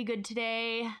not very good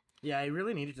today. Yeah, I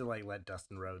really needed to let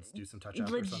Dustin Rhodes do some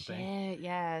touch-up or something. Legit,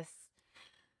 yes.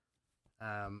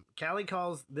 Callie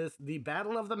calls this the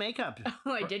Battle of the Makeup.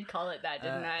 Oh, I did call it that,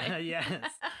 didn't I?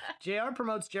 Yes. JR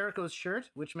promotes Jericho's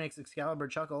shirt, which makes Excalibur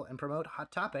chuckle, and promote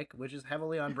Hot Topic, which is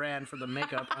heavily on brand for the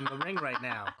makeup on the ring right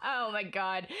now. Oh my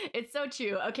god, it's so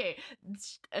true. Okay,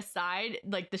 aside,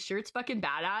 the shirt's fucking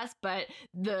badass, but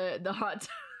the hot...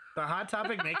 The Hot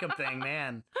Topic makeup thing,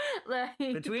 man.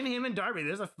 Between him and Darby,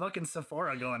 there's a fucking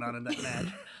Sephora going on in that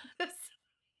match.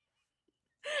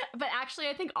 But actually,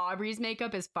 I think Aubrey's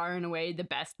makeup is far and away the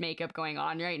best makeup going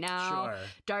on right now. Sure.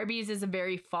 Darby's is a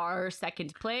very far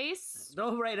second place.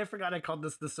 Oh, right. I forgot I called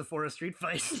this the Sephora street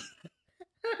fight.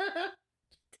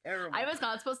 Terrible. I was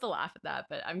not supposed to laugh at that,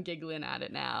 but I'm giggling at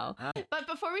it now. But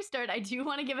before we start, I do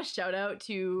want to give a shout out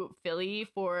to Philly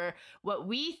for what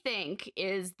we think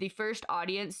is the first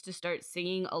audience to start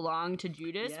singing along to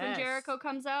Judas when Jericho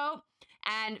comes out.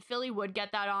 And Philly would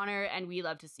get that honor, and we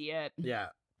love to see it. Yeah.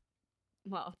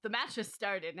 Well, the match just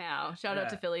started now. Shout out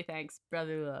to Philly. Thanks.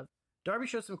 Brotherly love. Darby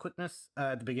shows some quickness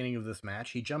at the beginning of this match.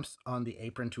 He jumps on the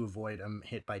apron to avoid a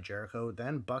hit by Jericho.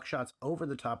 Then buckshots over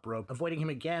the top rope, avoiding him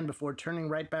again before turning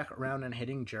right back around and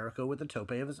hitting Jericho with a tope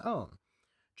of his own.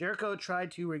 Jericho tried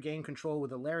to regain control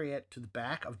with a lariat to the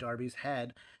back of Darby's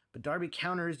head, but Darby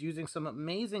counters using some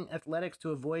amazing athletics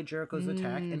to avoid Jericho's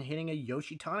attack and hitting a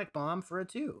Yoshi Tonic Bomb for a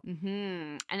 2.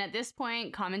 And at this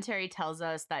point, commentary tells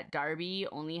us that Darby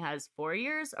only has 4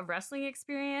 years of wrestling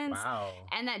experience. Wow.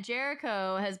 And that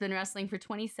Jericho has been wrestling for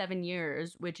 27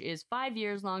 years, which is 5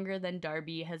 years longer than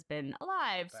Darby has been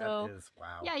alive. That is,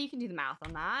 wow. Yeah, you can do the math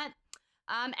on that.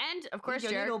 And of course,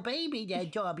 Jericho. Little baby,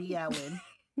 that Darby Allen.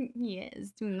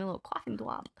 Yes, doing a little coffin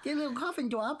drop. Get a little coffin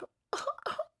drop.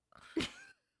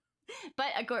 But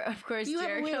of course, Do you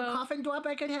Jericho, have a little coffin drop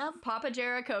I could have? Papa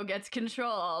Jericho gets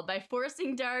control by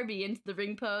forcing Darby into the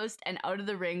ring post and out of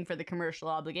the ring for the commercial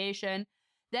obligation.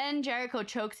 Then Jericho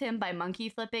chokes him by monkey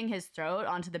flipping his throat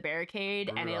onto the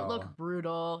barricade, and it looked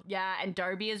brutal. Yeah, and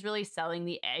Darby is really selling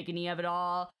the agony of it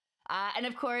all. And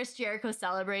of course, Jericho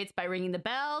celebrates by ringing the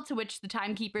bell, to which the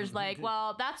timekeeper's like,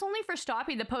 well, that's only for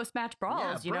stopping the post-match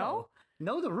brawls, you know?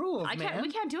 Know the rules, man.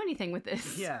 We can't do anything with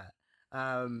this. Yeah.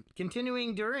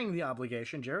 Continuing during the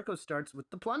obligation, Jericho starts with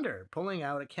the plunder, pulling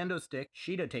out a kendo stick.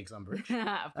 Shida takes umbrage.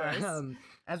 Of course.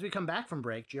 As we come back from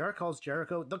break, JR calls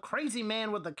Jericho the crazy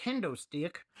man with the kendo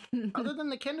stick. Other than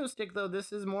the kendo stick, though,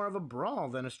 this is more of a brawl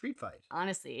than a street fight.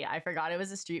 Honestly, I forgot it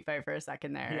was a street fight for a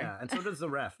second there. Yeah, and so does the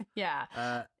ref.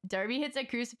 Yeah. Darby hits a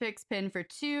crucifix pin for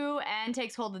 2 and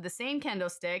takes hold of the same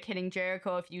kendo stick, hitting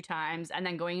Jericho a few times and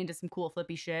then going into some cool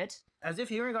flippy shit. As if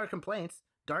hearing our complaints,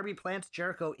 Darby plants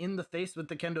Jericho in the face with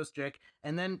the kendo stick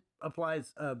and then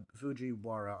applies a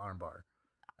Fujiwara armbar.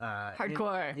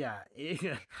 Hardcore.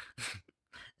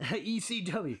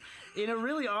 ECW. In a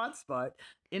really odd spot,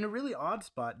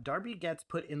 Darby gets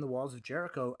put in the walls of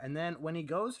Jericho, and then when he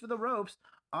goes for the ropes,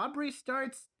 Aubrey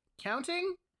starts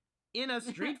counting in a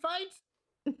street fight?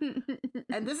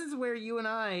 And this is where you and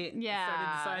I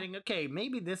started deciding, okay,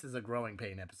 maybe this is a growing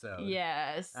pain episode.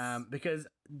 Yes. Because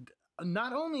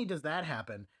not only does that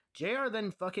happen, JR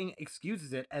then fucking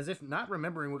excuses it as if not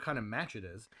remembering what kind of match it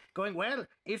is. Going, well,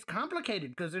 it's complicated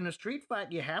because in a street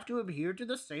fight, you have to adhere to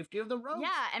the safety of the ropes.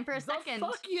 Yeah, and for a second. The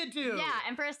fuck you do? Yeah,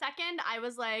 and for a second, I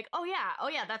was like, oh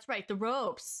yeah, that's right, the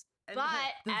ropes. And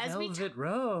but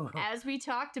as we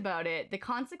talked about it, the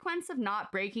consequence of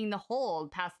not breaking the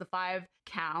hold past the 5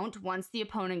 count once the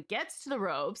opponent gets to the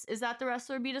ropes is that the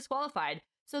wrestler be disqualified.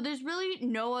 So there's really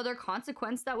no other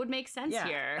consequence that would make sense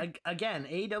here. Again,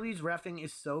 AEW's reffing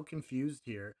is so confused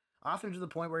here, often to the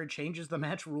point where it changes the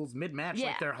match rules mid-match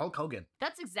like they're Hulk Hogan.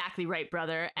 That's exactly right,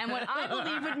 brother. And what I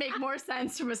believe would make more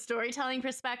sense from a storytelling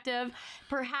perspective,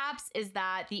 perhaps, is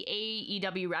that the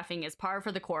AEW reffing is par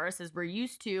for the course, as we're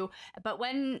used to. But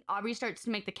when Aubrey starts to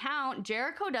make the count,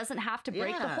 Jericho doesn't have to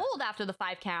break the hold after the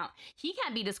 5 count. He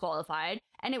can't be disqualified.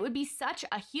 And it would be such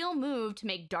a heel move to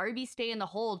make Darby stay in the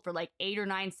hold for like 8 or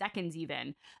 9 seconds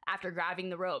even after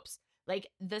grabbing the ropes. like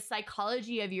the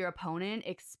psychology of your opponent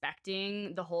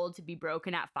expecting the hold to be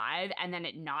broken at 5 and then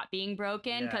it not being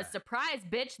broken because surprise,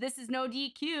 bitch, this is no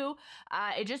DQ.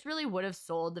 It just really would have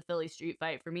sold the Philly street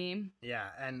fight for me. Yeah,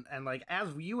 and like as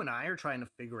you and I are trying to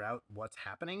figure out what's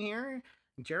happening here,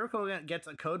 Jericho gets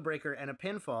a code breaker and a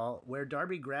pinfall where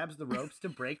Darby grabs the ropes to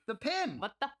break the pin.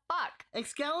 What the fuck?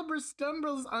 Excalibur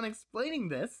stumbles on explaining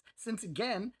this, since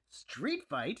again, street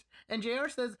fight, and JR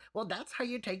says, well, that's how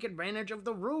you take advantage of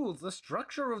the rules. The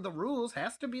structure of the rules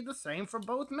has to be the same for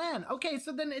both men. Okay,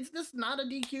 so then is this not a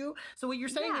DQ? So what you're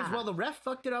saying is, well, the ref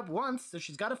fucked it up once, so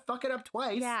she's got to fuck it up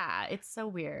twice. Yeah, it's so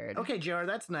weird. Okay, JR,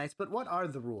 that's nice, but what are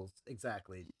the rules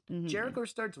exactly? Mm-hmm. Jericho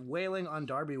starts wailing on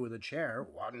Darby with a chair.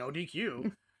 Well, no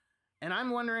DQ. And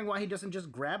I'm wondering why he doesn't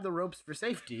just grab the ropes for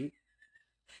safety.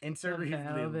 Insert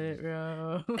velvet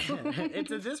rope.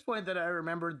 It's at this point that I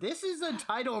remember this is a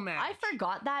title match. I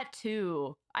forgot that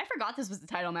too. I forgot this was the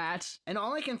title match. And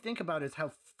all I can think about is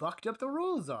how fucked up the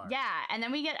rules are. Yeah, and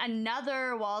then we get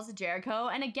another Walls of Jericho,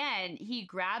 and again, he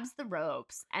grabs the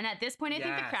ropes. And at this point, I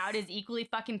think the crowd is equally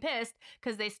fucking pissed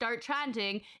because they start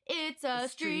chanting, "It's a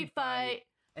street fight."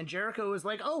 And Jericho is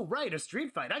like, oh, right, a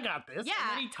street fight. I got this. Yeah.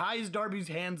 And then he ties Darby's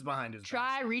hands behind his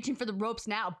Try back. reaching for the ropes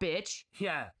now, bitch.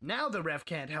 Yeah, now the ref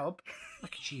can't help.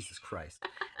 Like, Jesus Christ.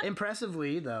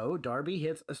 Impressively, though, Darby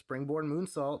hits a springboard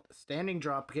moonsault, standing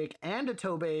dropkick, and a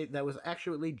tobe that was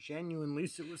actually genuinely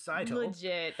suicidal.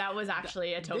 Legit. That was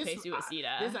actually a tope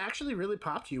suicida. This actually really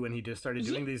popped you when he just started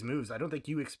doing these moves. I don't think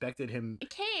you expected him.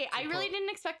 Okay, I really didn't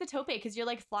expect the tope because you're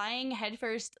like flying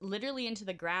headfirst literally into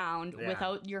the ground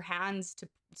without your hands to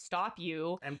stop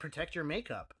you. And protect your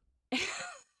makeup.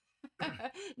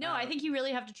 No, I think you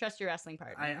really have to trust your wrestling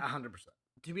partner. 100%.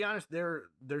 To be honest,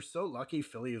 they're so lucky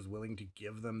Philly is willing to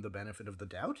give them the benefit of the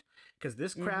doubt, because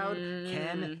this crowd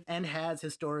can and has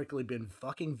historically been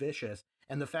fucking vicious,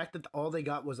 and the fact that all they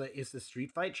got was is the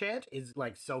street fight chant is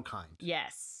like so kind.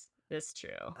 Yes, that's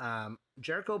true.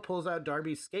 Jericho pulls out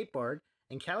Darby's skateboard,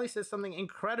 and Callie says something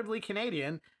incredibly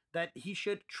Canadian, that he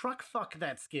should truck fuck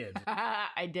that skid.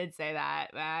 I did say that,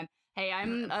 man. Hey,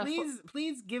 I'm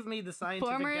please give me the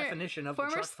scientific definition of the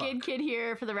truck fuck. Former skid kid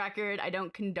here for the record. I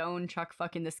don't condone truck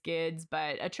fucking the skids,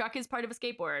 but a truck is part of a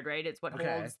skateboard, right? It's what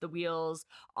holds the wheels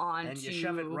on. And you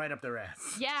shove it right up their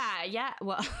ass. Yeah.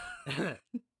 Well,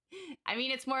 I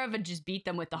mean, it's more of a just beat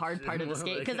them with the hard part of the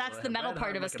skate, because that's the metal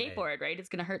part of a skateboard, right? It's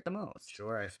gonna hurt the most.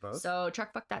 Sure, I suppose. So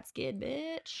truck fuck that skid,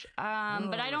 bitch.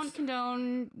 But I don't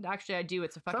condone. Actually, I do.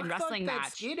 It's a fucking truck wrestling fuck match.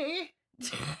 That skiddy.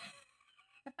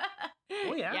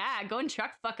 Oh yeah. Yeah, go and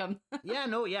truck fuck them. Yeah,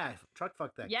 no, yeah. Truck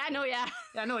fuck that. Yeah, no, yeah.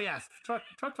 Yeah, no, yeah.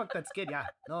 Truck fuck that skid. Yeah.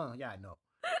 No, yeah, no.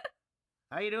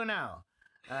 How you doing now?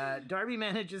 Darby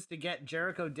manages to get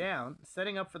Jericho down,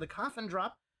 setting up for the coffin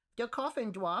drop. The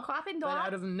coffin drop. But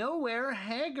out of nowhere,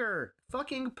 Hager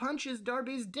fucking punches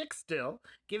Darby's dick still,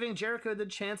 giving Jericho the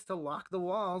chance to lock the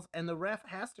walls, and the ref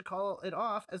has to call it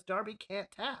off as Darby can't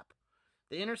tap.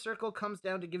 The inner circle comes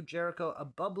down to give Jericho a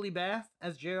bubbly bath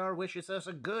as JR wishes us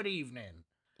a good evening.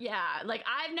 Yeah, like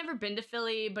I've never been to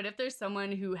Philly, but if there's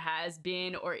someone who has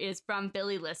been or is from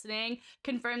Philly listening,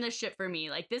 confirm this shit for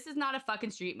me. Like, this is not a fucking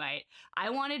street fight.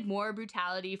 I wanted more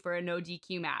brutality for a no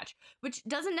DQ match, which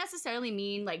doesn't necessarily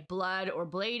mean like blood or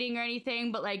blading or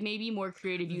anything, but like maybe more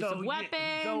creative use of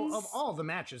weapons. Though of all the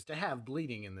matches to have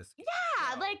bleeding in this.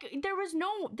 Yeah, like there was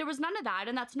none of that,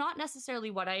 and that's not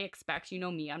necessarily what I expect. You know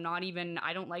me,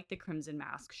 I don't like the Crimson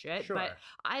Mask shit, but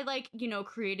I like,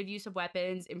 creative use of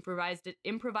weapons, improvised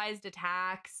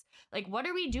attacks. Like, what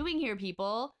are we doing here,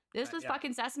 people? This was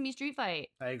fucking Sesame Street Fight.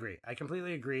 I agree. I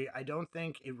completely agree. I do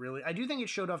think it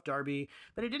showed off Darby,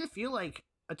 but it didn't feel like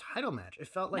a title match. It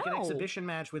felt like an exhibition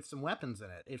match with some weapons in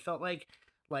it. It felt like,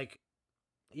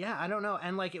 yeah, I don't know.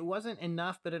 And like, it wasn't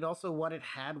enough, but it also, what it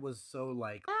had was so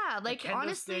like, a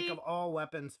honestly, stick of all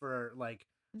weapons for like,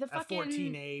 the fucking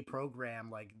 14A program,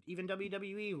 like even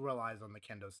WWE relies on the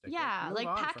kendo stick. Yeah, like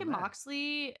Pac and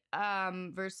Moxley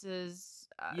versus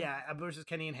versus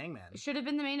Kenny and Hangman should have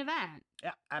been the main event.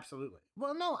 Yeah, absolutely.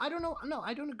 Well, no, I don't know. No,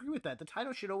 I don't agree with that. The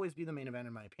title should always be the main event,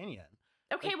 in my opinion.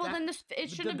 Okay, like well then it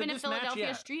should have been a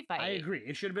Philadelphia street fight. I agree.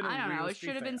 It should have been. I don't know. It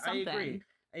should have been something. I agree.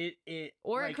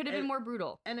 It could have been more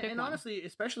brutal. And honestly,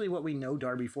 especially what we know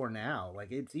Darby for now,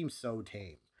 like it seems so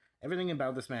tame. Everything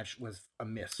about this match was a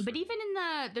miss. But even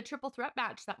in the triple threat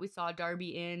match that we saw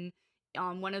Darby in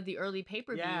on one of the early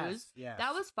pay-per-views,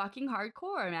 that was fucking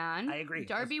hardcore, man. I agree.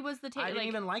 Darby was the I didn't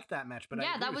even like that match, but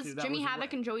yeah, that was Jimmy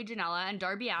Havoc and Joey Janela, and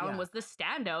Darby Allin was the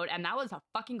standout, and that was a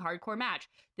fucking hardcore match.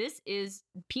 This is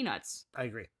peanuts. I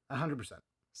agree, 100%.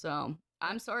 So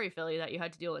I'm sorry, Philly, that you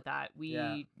had to deal with that.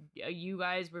 You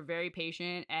guys were very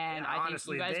patient, and I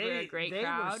honestly, think you guys were a great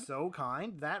crowd. They were so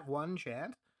kind. That one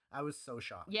chant, I was so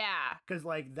shocked. Yeah. Because,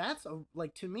 like,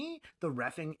 to me, the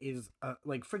reffing is,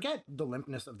 like, forget the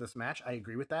limpness of this match. I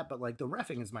agree with that. But, like, the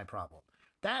reffing is my problem.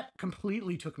 That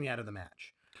completely took me out of the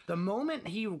match. The moment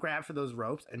he grabbed for those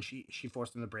ropes and she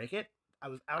forced him to break it, I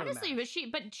was out of the match.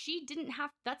 But she didn't have,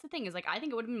 that's the thing, is, like, I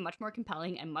think it would have been much more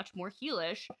compelling and much more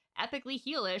heelish, epically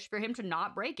heelish, for him to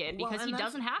not break it, because he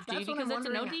doesn't have to, because it's a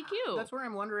no DQ. That's where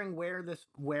I'm wondering where the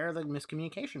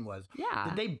miscommunication was. Yeah.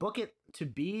 Did they book it to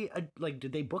be,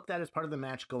 did they book that as part of the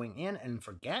match going in and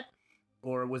forget?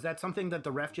 Or was that something that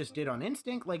the ref just did on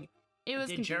instinct? Like, it was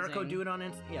did confusing. Jericho do it on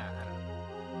instinct? Yeah, I don't know.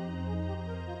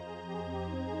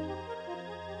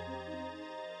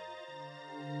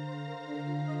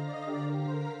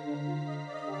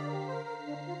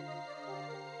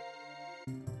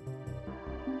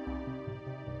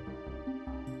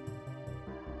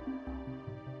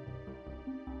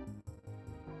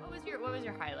 What was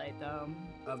your highlight, though?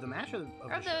 Of the match or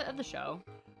of the show?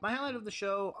 My highlight of the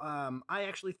show, I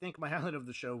actually think my highlight of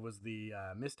the show was the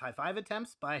missed high five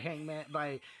attempts by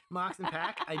Mox and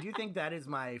Pac. I do think that is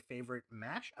my favorite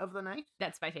match of the night.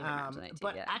 That's my favorite match of the night, too,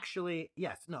 but actually,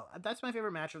 yes, no, that's my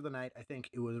favorite match of the night. I think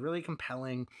it was really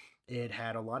compelling. It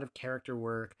had a lot of character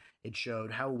work. It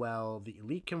showed how well the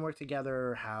Elite can work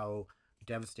together, how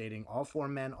devastating all four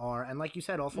men are. And like you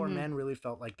said, all four men really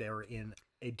felt like they were in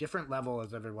a different level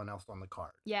as everyone else on the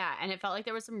card. Yeah, and it felt like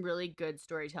there was some really good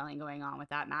storytelling going on with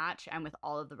that match and with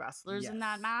all of the wrestlers in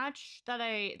that match that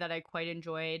I quite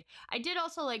enjoyed. I did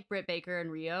also like Britt Baker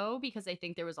and Rio, because I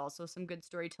think there was also some good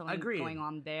storytelling going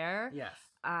on there. Yes.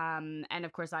 And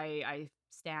of course I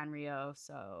stan Rio,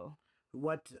 so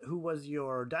who was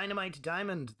your Dynamite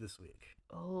Diamond this week?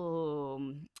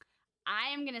 Oh, I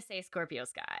am going to say Scorpio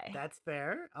Sky. That's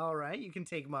fair. All right, you can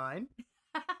take mine.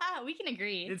 We can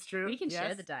agree. It's true. We can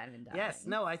share the diamond. Yes.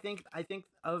 No, I think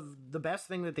of the best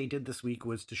thing that they did this week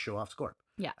was to show off Scorp.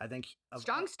 Yeah. I think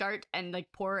strong start and like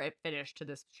poor finish to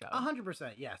this show.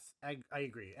 100%. Yes, I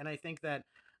agree, and I think that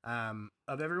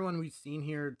of everyone we've seen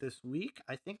here this week,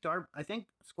 I think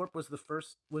Scorp was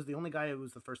the only guy. It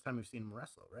was the first time we've seen him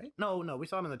wrestle, right? No, we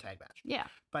saw him in the tag match. Yeah,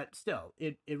 but still,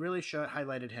 it really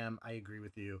highlighted him. I agree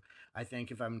with you. I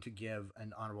think if I'm to give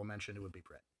an honorable mention, it would be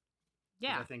Britt.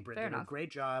 Yeah, I think Britt did a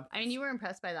great job. I mean, you were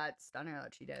impressed by that stunner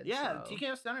that she did. Yeah, so.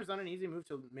 TKO stunner's not an easy move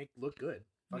to make look good.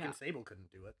 Fucking Sable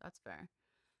couldn't do it. That's fair.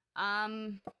 I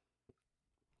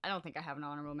don't think I have an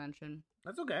honorable mention.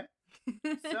 That's okay.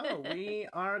 So we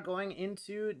are going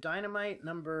into Dynamite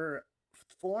number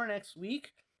 4 next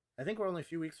week. I think we're only a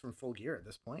few weeks from Full Gear at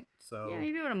this point. So yeah,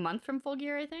 maybe about a month from Full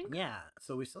Gear, I think. Yeah,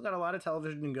 so we still got a lot of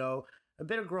television to go. A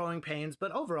bit of growing pains,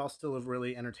 but overall still a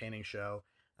really entertaining show.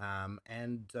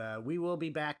 And we will be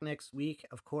back next week.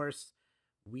 Of course,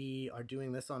 we are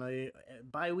doing this on a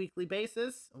bi-weekly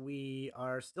basis. We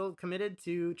are still committed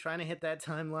to trying to hit that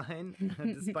timeline,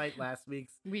 despite last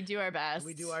week's. We do our best.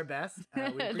 We do our best.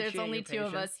 There's only 2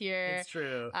 of us here. It's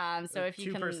true. So if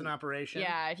you can, 2-person operation.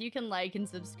 Yeah, if you can like and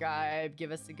subscribe,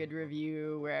 give us a good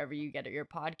review wherever you get your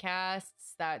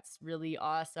podcasts. That's really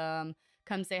awesome.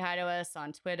 Come say hi to us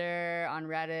on Twitter, on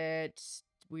Reddit.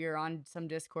 We are on some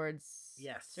Discord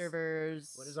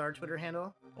servers. What is our Twitter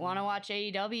handle? Wanna watch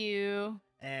AEW.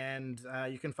 And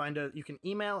you can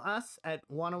email us at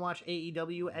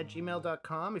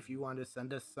wannawatchaew@gmail.com if you want to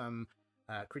send us some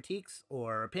critiques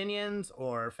or opinions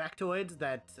or factoids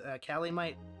that Callie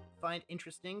might find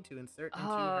interesting to insert into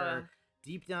her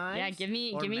deep dives. Yeah, give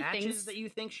me matches things that you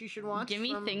think she should watch. Give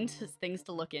me things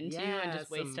to look into and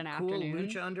just waste an cool afternoon.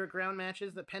 Lucha Underground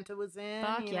matches that Penta was in.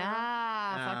 Fuck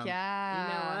yeah.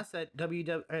 Email us at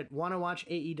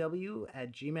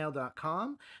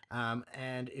wannawatchaew@gmail.com.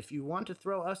 And if you want to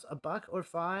throw us a $1 or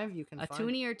 $5, you can find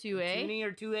toonie or 2A. Toonie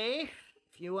or 2A.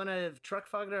 If you want to truck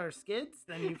fog our skids,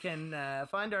 then you can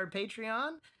find our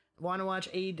Patreon. Want to watch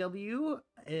AEW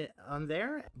on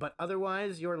there, but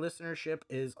otherwise your listenership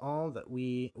is all that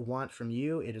we want from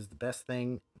you. It is the best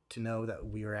thing to know that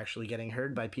we are actually getting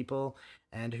heard by people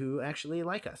and who actually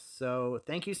like us. So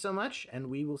thank you so much,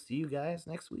 and we will see you guys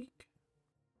next week.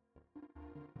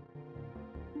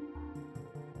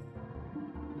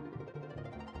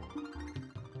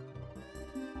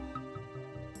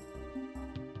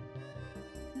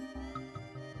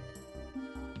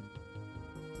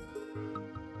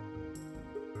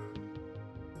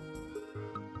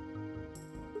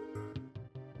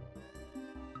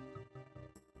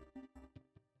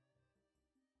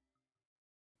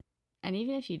 And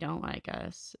even if you don't like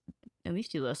us, at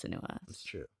least you listen to us. It's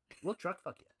true. We'll truck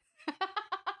fuck you.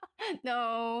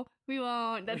 No, we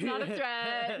won't. That's not a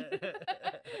threat.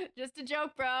 Just a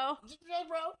joke, bro. Just a joke,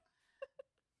 bro.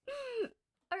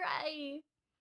 All right.